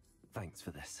 Thanks for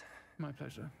this. My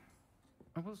pleasure.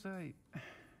 I will say,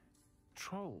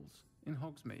 trolls in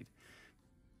Hogsmeade.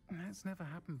 That's never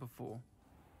happened before.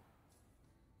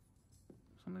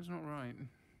 Something's not right.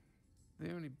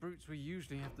 The only brutes we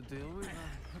usually have to deal with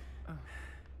are...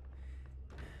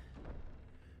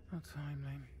 How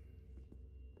timely.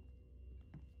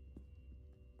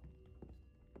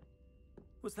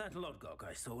 Was that Lodgok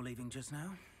I saw leaving just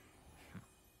now?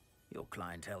 Your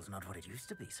clientele's not what it used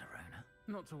to be, Serona.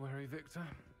 Not to worry, Victor.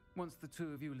 Once the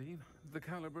 2 of you leave, the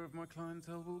caliber of my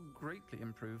clientele will greatly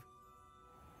improve.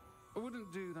 I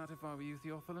wouldn't do that if I were you,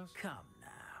 Theophilus. Come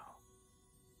now.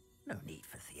 No need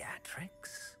for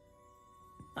theatrics.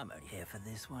 I'm only here for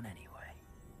this one anyway.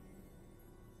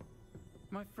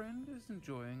 My friend is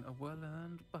enjoying a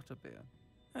well-earned butterbeer.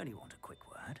 Only want a quick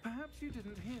word. Perhaps you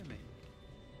didn't hear me.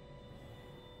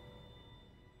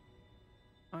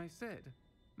 I said,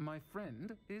 my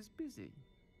friend is busy.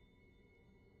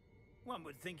 One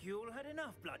would think you all had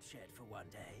enough bloodshed for one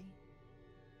day.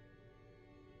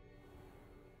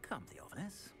 Come,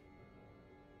 Theophilus.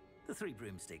 The Three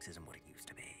Broomsticks isn't what it used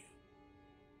to be.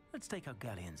 Let's take our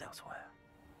galleons elsewhere.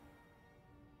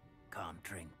 Can't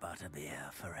drink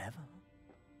butterbeer forever.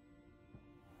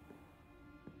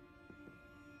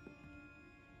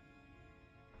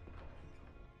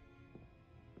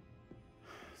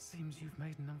 Seems you've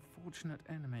made an unfortunate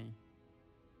enemy.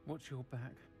 Watch your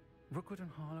back. Rookwood and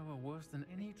Harlow are worse than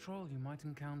any troll you might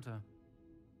encounter.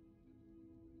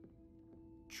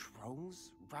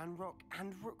 Trolls? Ranrock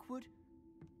and Rookwood?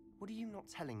 What are you not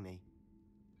telling me?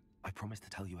 I promised to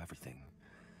tell you everything,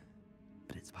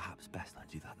 but it's perhaps best I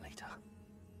do that later.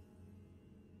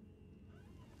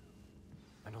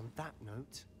 And on that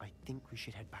note, I think we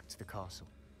should head back to the castle.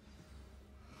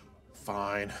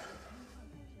 Fine.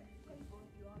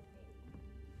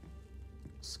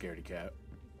 Scaredy cat.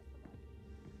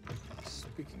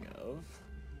 Speaking of...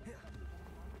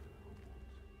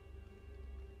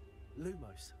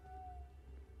 Lumos.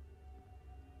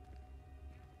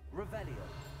 Revelio.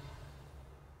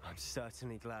 I'm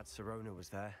certainly glad Sirona was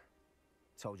there.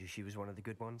 Told you she was one of the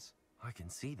good ones. I can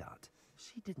see that.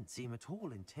 She didn't seem at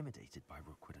all intimidated by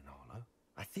Rookwood and Harlow.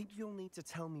 I think you'll need to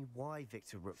tell me why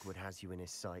Victor Rookwood has you in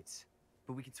his sights.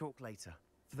 But we can talk later.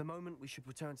 For the moment, we should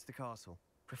return to the castle.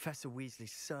 Professor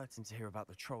Weasley's certain to hear about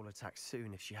the troll attack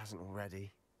soon if she hasn't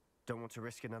already. Don't want to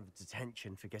risk another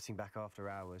detention for getting back after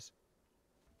hours.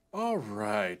 All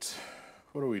right.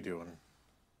 What are we doing?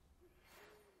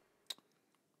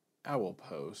 Owl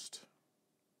Post.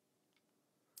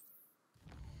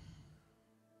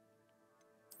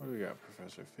 What do we got,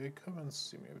 Professor Fig? Come and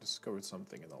see me. I've discovered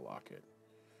something in the locket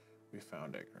we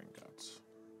found at Gringotts.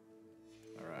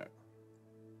 All right.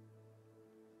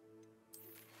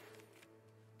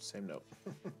 Same note.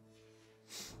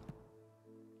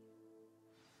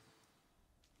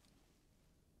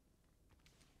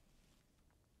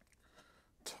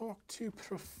 Talk to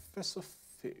Professor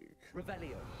Fig.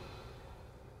 Revelio.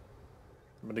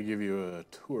 I'm going to give you a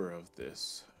tour of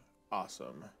this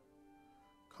awesome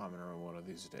common room one of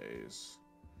these days.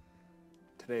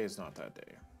 Today is not that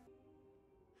day.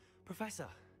 Professor,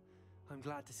 I'm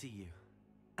glad to see you.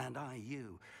 And I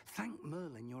you. Thank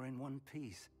Merlin you're in one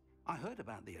piece. I heard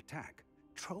about the attack.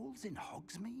 Trolls in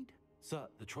Hogsmeade? Sir,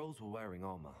 the trolls were wearing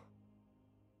armor.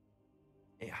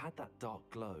 It had that dark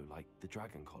glow like the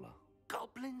dragon collar.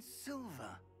 Goblin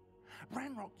silver.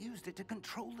 Ranrock used it to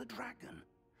control the dragon.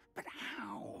 But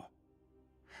how?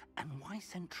 And why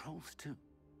send trolls too?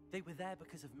 They were there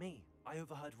because of me. I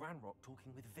overheard Ranrock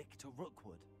talking with Victor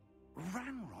Rookwood.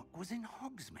 Ranrock was in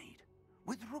Hogsmeade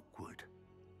with Rookwood.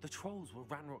 The trolls were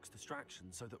Ranrock's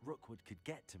distraction so that Rookwood could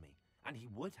get to me. And he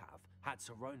would have had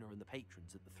Sirona and the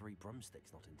patrons at the Three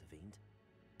Broomsticks not intervened.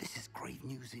 This is grave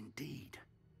news indeed.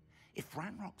 If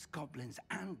Ranrock's goblins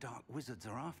and dark wizards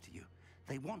are after you,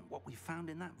 they want what we found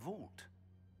in that vault.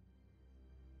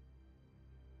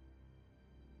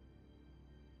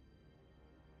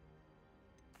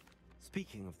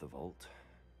 Speaking of the vault,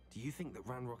 do you think that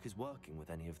Ranrock is working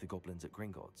with any of the goblins at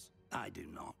Gringotts? I do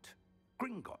not.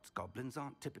 Gringotts goblins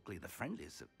aren't typically the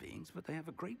friendliest of beings, but they have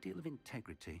a great deal of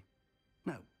integrity.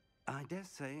 No, I dare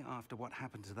say after what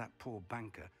happened to that poor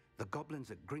banker, the goblins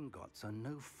at Gringotts are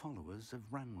no followers of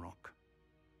Ranrock.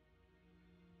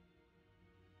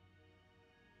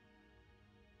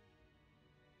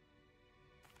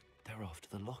 They're after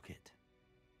the locket.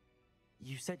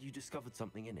 You said you discovered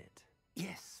something in it.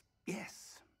 Yes,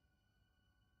 yes.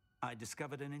 I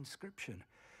discovered an inscription.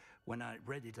 When I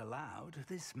read it aloud,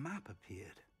 this map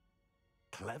appeared.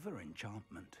 Clever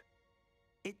enchantment.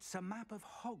 It's a map of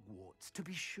Hogwarts, to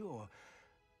be sure,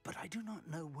 but I do not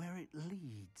know where it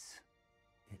leads.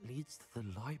 It leads to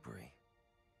the library.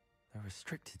 A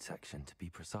restricted section, to be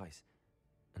precise,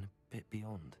 and a bit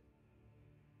beyond.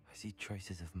 I see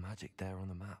traces of magic there on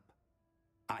the map.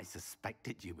 I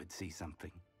suspected you would see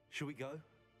something. Shall we go?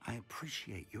 I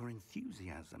appreciate your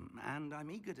enthusiasm, and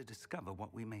I'm eager to discover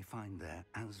what we may find there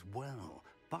as well.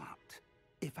 But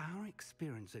if our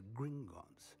experience at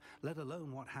Gringotts, let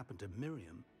alone what happened to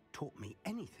Miriam, taught me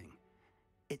anything,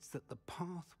 it's that the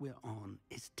path we're on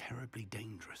is terribly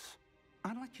dangerous.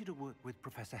 I'd like you to work with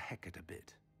Professor Hecat a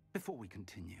bit before we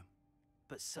continue.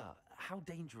 But sir, how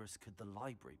dangerous could the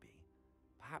library be?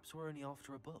 Perhaps we're only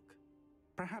after a book.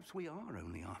 Perhaps we are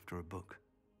only after a book.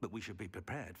 but we should be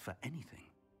prepared for anything.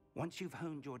 Once you've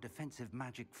honed your defensive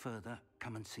magic further,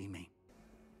 come and see me.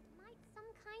 Might some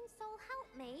kind soul help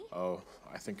me? Oh,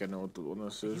 I think I know what the one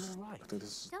this is. You're right. I think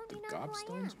this is Don't the you know who I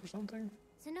gobstones am? or something.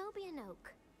 Zenobia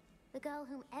Noak, the girl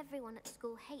whom everyone at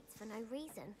school hates for no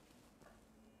reason.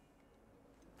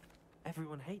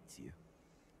 Everyone hates you.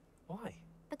 Why?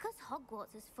 Because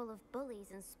Hogwarts is full of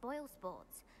bullies and spoil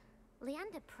sports.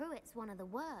 Leander Pruitt's one of the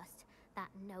worst, that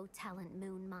no-talent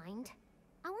moon mind.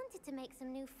 I wanted to make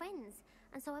some new friends,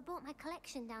 and so I brought my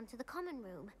collection down to the common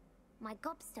room. My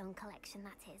gobstone collection,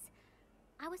 that is.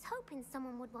 I was hoping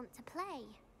someone would want to play.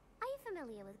 Are you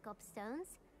familiar with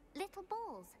gobstones? Little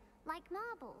balls, like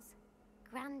marbles.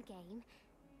 Grand game.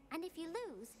 And if you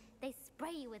lose, they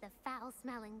spray you with a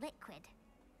foul-smelling liquid.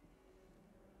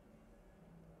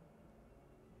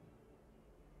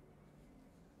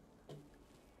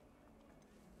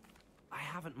 I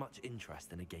haven't much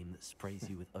interest in a game that sprays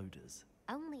you with odors.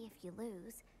 Only if you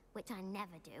lose, which I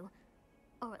never do.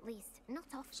 Or at least, not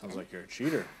often. Sounds like you're a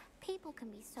cheater. People can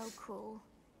be so cruel.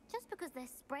 Just because they're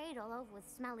sprayed all over with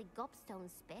smelly gobstone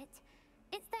spit,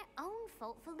 it's their own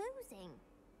fault for losing.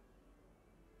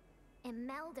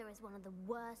 Imelda is one of the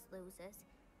worst losers.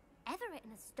 Everett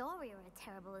and Astoria are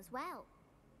terrible as well.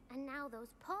 And now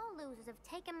those poor losers have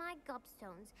taken my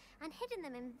gobstones and hidden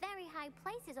them in very high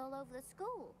places all over the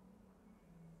school.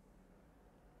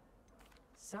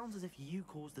 Sounds as if you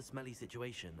caused the smelly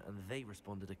situation and they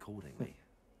responded accordingly.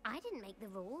 I didn't make the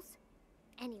rules.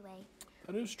 Anyway,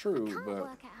 That is true, I can't but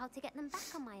work out how to get them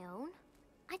back on my own.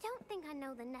 I don't think I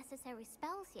know the necessary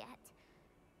spells yet.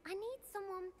 I need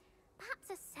someone, perhaps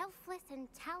a selfless and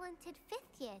talented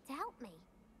fifth year to help me.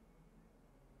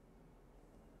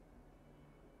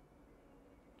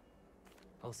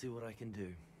 I'll see what I can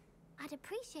do. I'd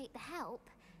appreciate the help.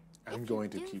 I'm if going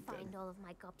to you do keep find them. all of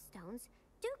my gobstones,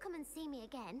 do come and see me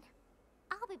again.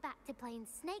 I'll be back to playing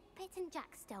Snake Pit and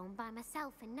Jackstone by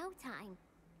myself in no time.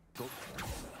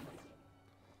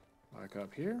 Back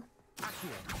up here.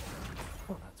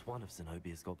 Well, that's one of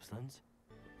Zenobia's gobstones.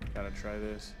 Gotta try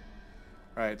this.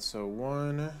 Alright, so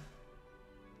 1,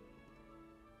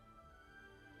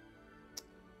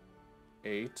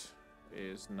 8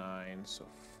 is 9, so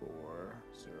 4,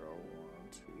 0, 1,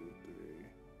 2, 3,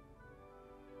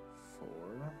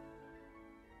 4.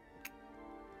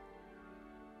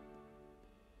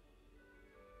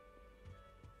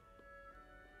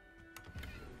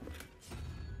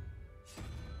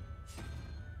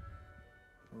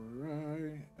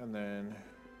 Right, and then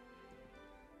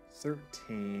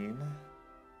 13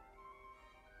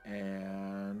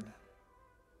 and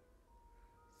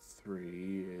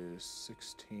 3 is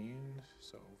 16,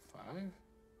 so 5.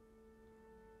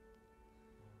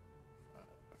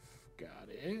 Got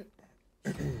it.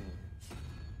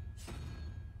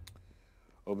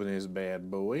 Open this bad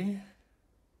boy.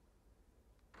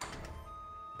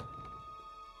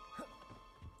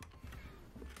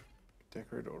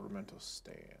 Decorate ornamental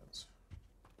stands.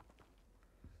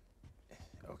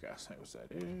 Okay, I think was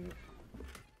that it?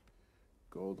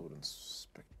 Gold wooden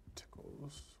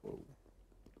spectacles. Whoa.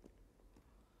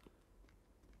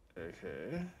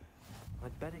 Okay.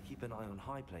 I'd better keep an eye on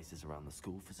high places around the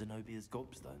school for Zenobia's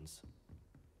gobstones.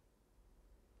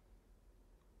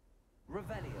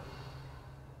 Revelio.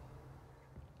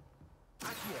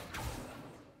 Accio.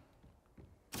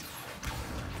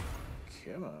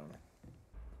 Come on.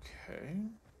 Okay.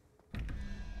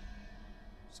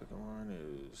 Second one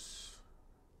is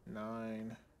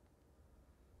 9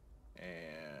 and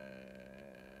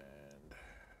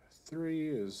 3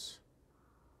 is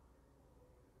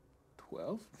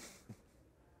 12.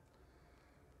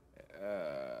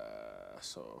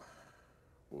 So,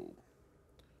 whoa.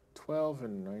 12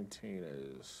 and 19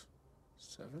 is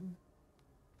 7.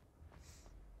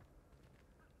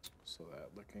 So that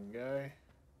looking guy.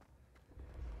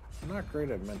 I'm not great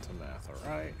at mental math,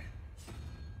 alright?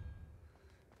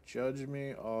 Judge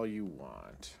me all you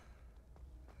want.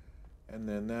 And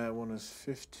then that one is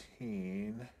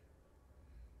 15.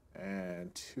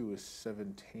 And 2 is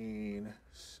 17,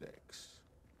 6.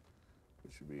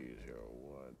 Which would be 0,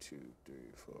 1, 2, 3,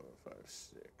 4, 5,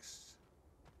 6.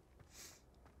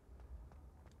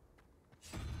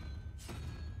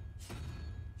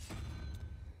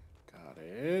 Got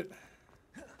it.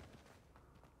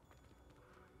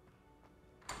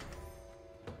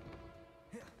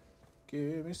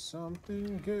 Give me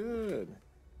something good.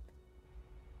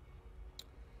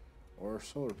 Or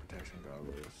solar protection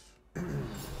goggles.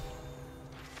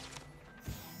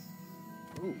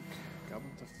 Ooh,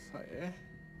 Goblet of Fire.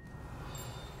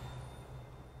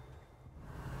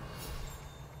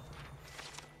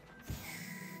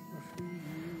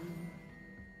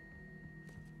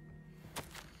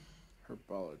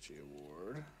 Strategy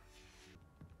Award.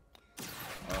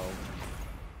 Oh.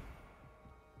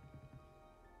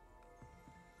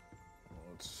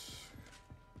 Let's...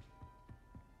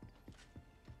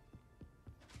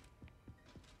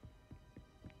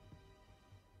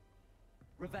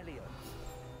 Revelio.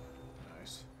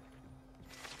 Nice.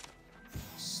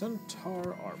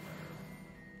 Centaur armor.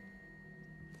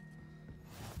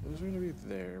 Those are going to be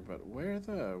there, but where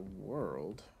the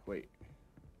world? Wait.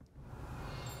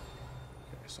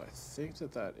 Okay, so I think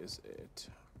that is it.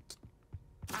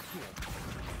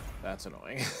 That's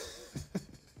annoying.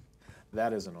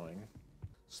 That is annoying.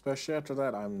 Especially after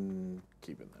that, I'm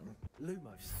keeping them.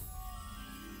 Lumos.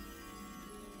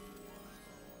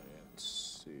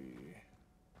 Let's see.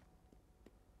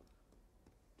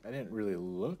 I didn't really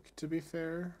look, to be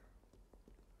fair.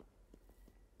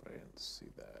 But I didn't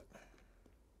see that.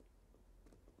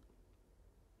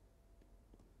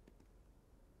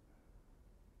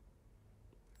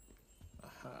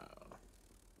 Aha.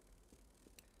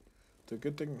 The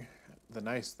good thing, the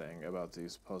nice thing about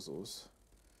these puzzles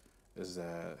is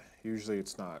that usually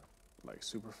it's not like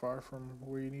super far from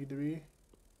where you need to be,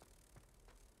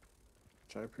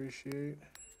 which I appreciate.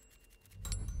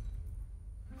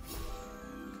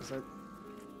 Because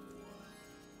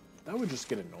that would just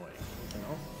get annoying, you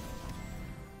know?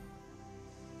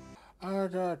 I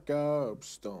got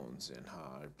gobstones in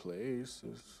high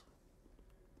places.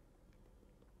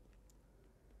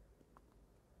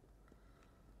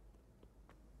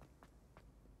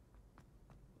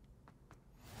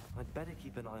 I'd better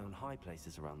keep an eye on high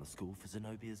places around the school for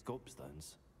Zenobia's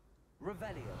gobstones.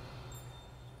 Revelio.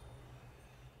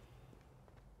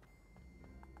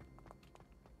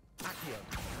 Accio.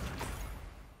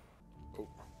 Oh.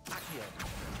 Accio.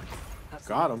 That's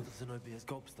Got him. Zenobia's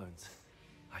gobstones.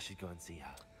 I should go and see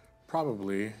her.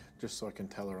 Probably, just so I can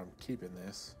tell her I'm keeping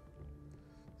this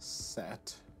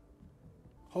set.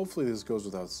 Hopefully this goes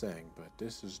without saying, but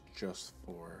this is just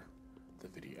for the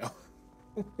video.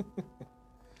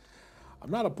 I'm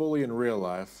not a bully in real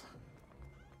life.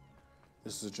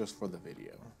 This is just for the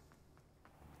video.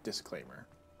 Disclaimer.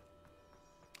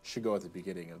 Should go at the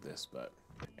beginning of this, but...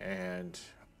 And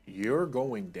you're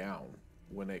going down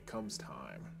when it comes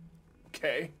time.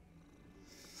 Okay?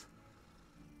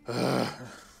 I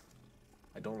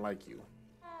don't like you.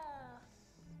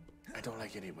 I don't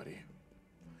like anybody.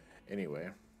 Anyway,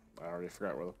 I already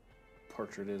forgot where the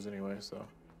portrait is anyway, so...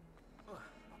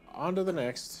 On to the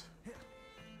next.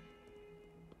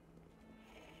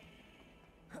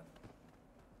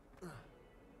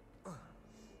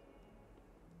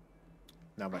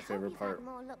 Now my favorite part. Had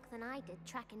more luck than I did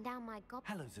tracking down my gob.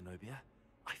 Hello, Zenobia.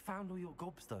 I found all your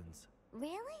gobstones.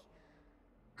 Really?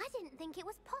 I didn't think it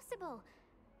was possible.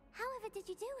 However did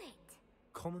you do it?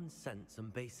 Common sense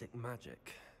and basic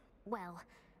magic. Well,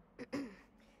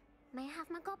 may I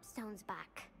have my gobstones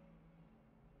back?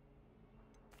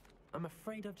 I'm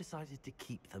afraid I've decided to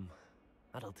keep them.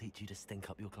 That'll teach you to stink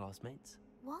up your classmates.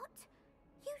 What?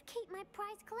 You'd keep my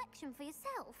prized collection for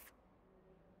yourself?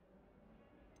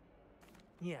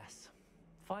 Yes.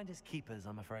 Finders keepers,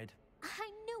 I'm afraid. I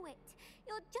knew it!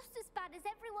 You're just as bad as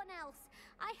everyone else.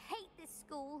 I hate this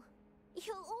school.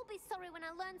 You'll all be sorry when I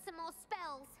learn some more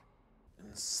spells.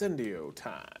 Incendio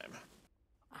time.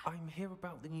 I'm here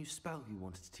about the new spell you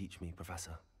wanted to teach me,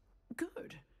 Professor.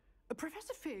 Good.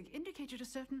 Professor Fig indicated a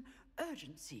certain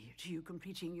urgency to you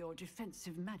completing your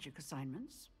defensive magic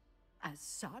assignments. As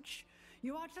such,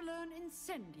 you are to learn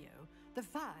Incendio, the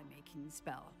fire-making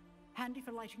spell, handy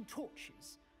for lighting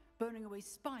torches, burning away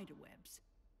spider webs,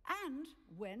 and,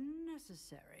 when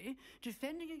necessary,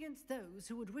 defending against those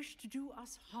who would wish to do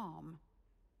us harm.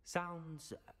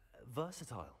 Sounds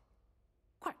versatile.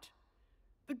 Quite.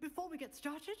 But before we get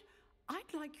started,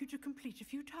 I'd like you to complete a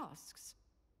few tasks.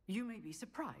 You may be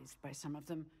surprised by some of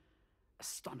them.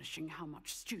 Astonishing how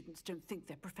much students don't think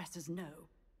their professors know.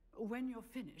 When you're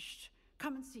finished,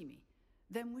 come and see me.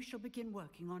 Then we shall begin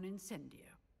working on Incendio.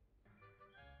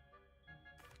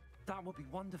 That would be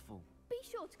wonderful. Be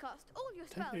sure to cast all your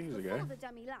spells before the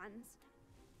dummy lands.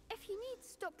 If you need to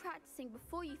stop practicing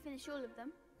before you finish all of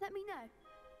them, let me know.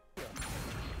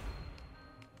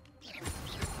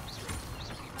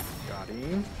 Got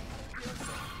him.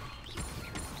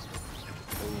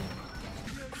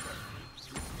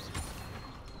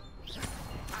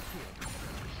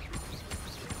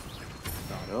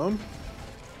 Got him.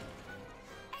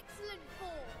 Excellent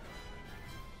form.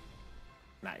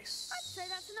 Nice. I'd say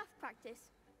that's enough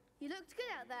practice. You looked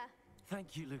good out there.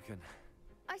 Thank you, Lucan.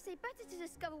 I say better to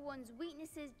discover one's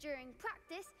weaknesses during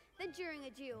practice than during a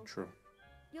duel. True.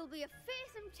 You'll be a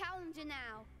fearsome challenger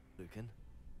now. Lucan,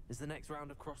 is the next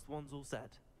round of crossed wands all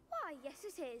set? Why, yes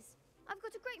it is. I've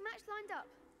got a great match lined up.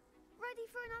 Ready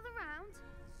for another round?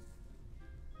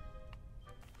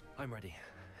 I'm ready.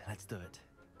 Let's do it.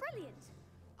 Brilliant.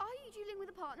 Are you dueling with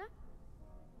a partner?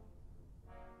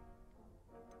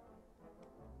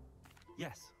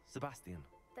 Yes, Sebastian.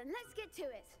 Then let's get to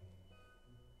it.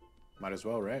 Might as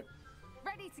well, right?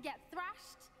 Ready to get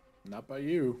thrashed? Not by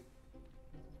you.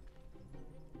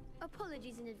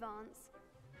 Apologies in advance.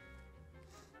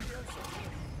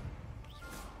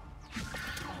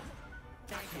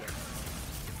 Thank you.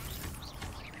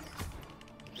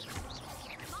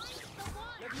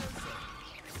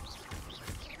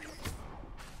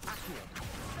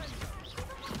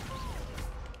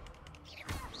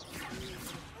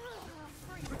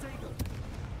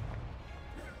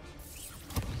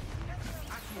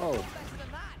 Oh.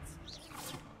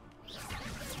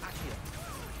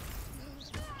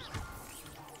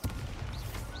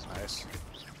 Nice.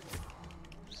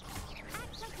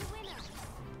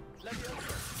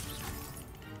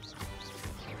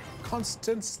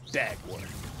 Constant stag work.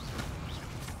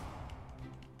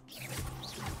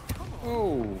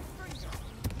 Oh.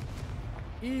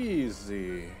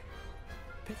 Easy.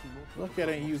 Look, I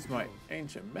didn't use my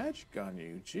ancient magic on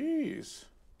you. Jeez.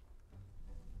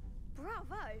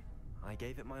 Bravo. I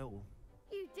gave it my all.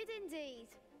 You did indeed.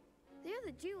 The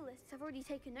other duelists have already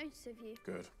taken notice of you.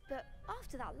 Good. But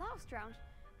after that last round,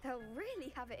 they'll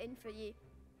really have it in for you.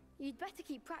 You'd better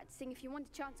keep practicing if you want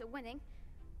a chance at winning.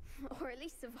 Or at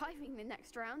least surviving the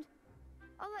next round.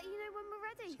 I'll let you know when we're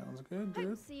ready. Sounds good, Hope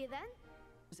dude. to see you then.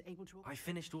 I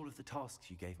finished all of the tasks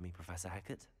you gave me, Professor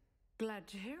Hackett. Glad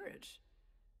to hear it.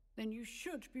 Then you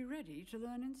should be ready to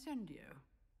learn Incendio.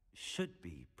 Should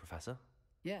be, Professor.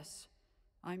 Yes.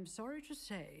 I'm sorry to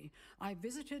say, I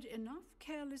visited enough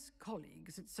careless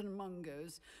colleagues at St.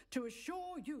 Mungo's to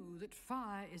assure you that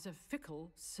fire is a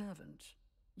fickle servant.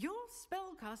 Your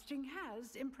spellcasting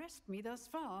has impressed me thus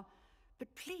far,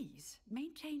 but please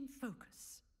maintain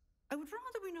focus. I would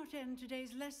rather we not end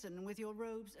today's lesson with your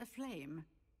robes aflame.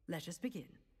 Let us begin.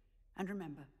 And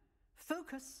remember,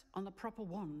 focus on the proper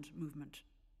wand movement.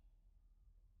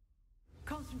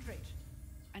 Concentrate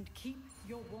and keep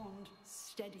your wand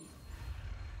steady.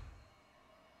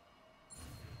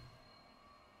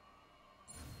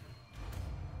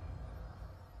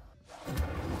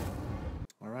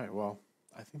 All right, well,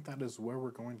 I think that is where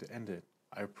we're going to end it.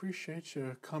 I appreciate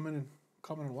you coming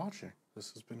and watching.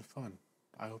 This has been fun.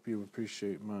 I hope you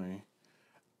appreciate my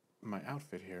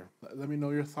outfit here. Let me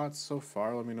know your thoughts so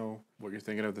far. Let me know what you're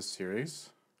thinking of the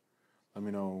series. Let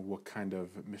me know what kind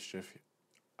of mischief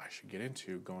I should get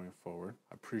into going forward.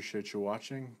 I appreciate you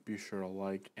watching. Be sure to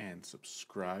like and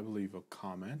subscribe, leave a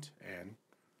comment, and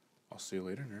I'll see you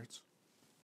later, nerds.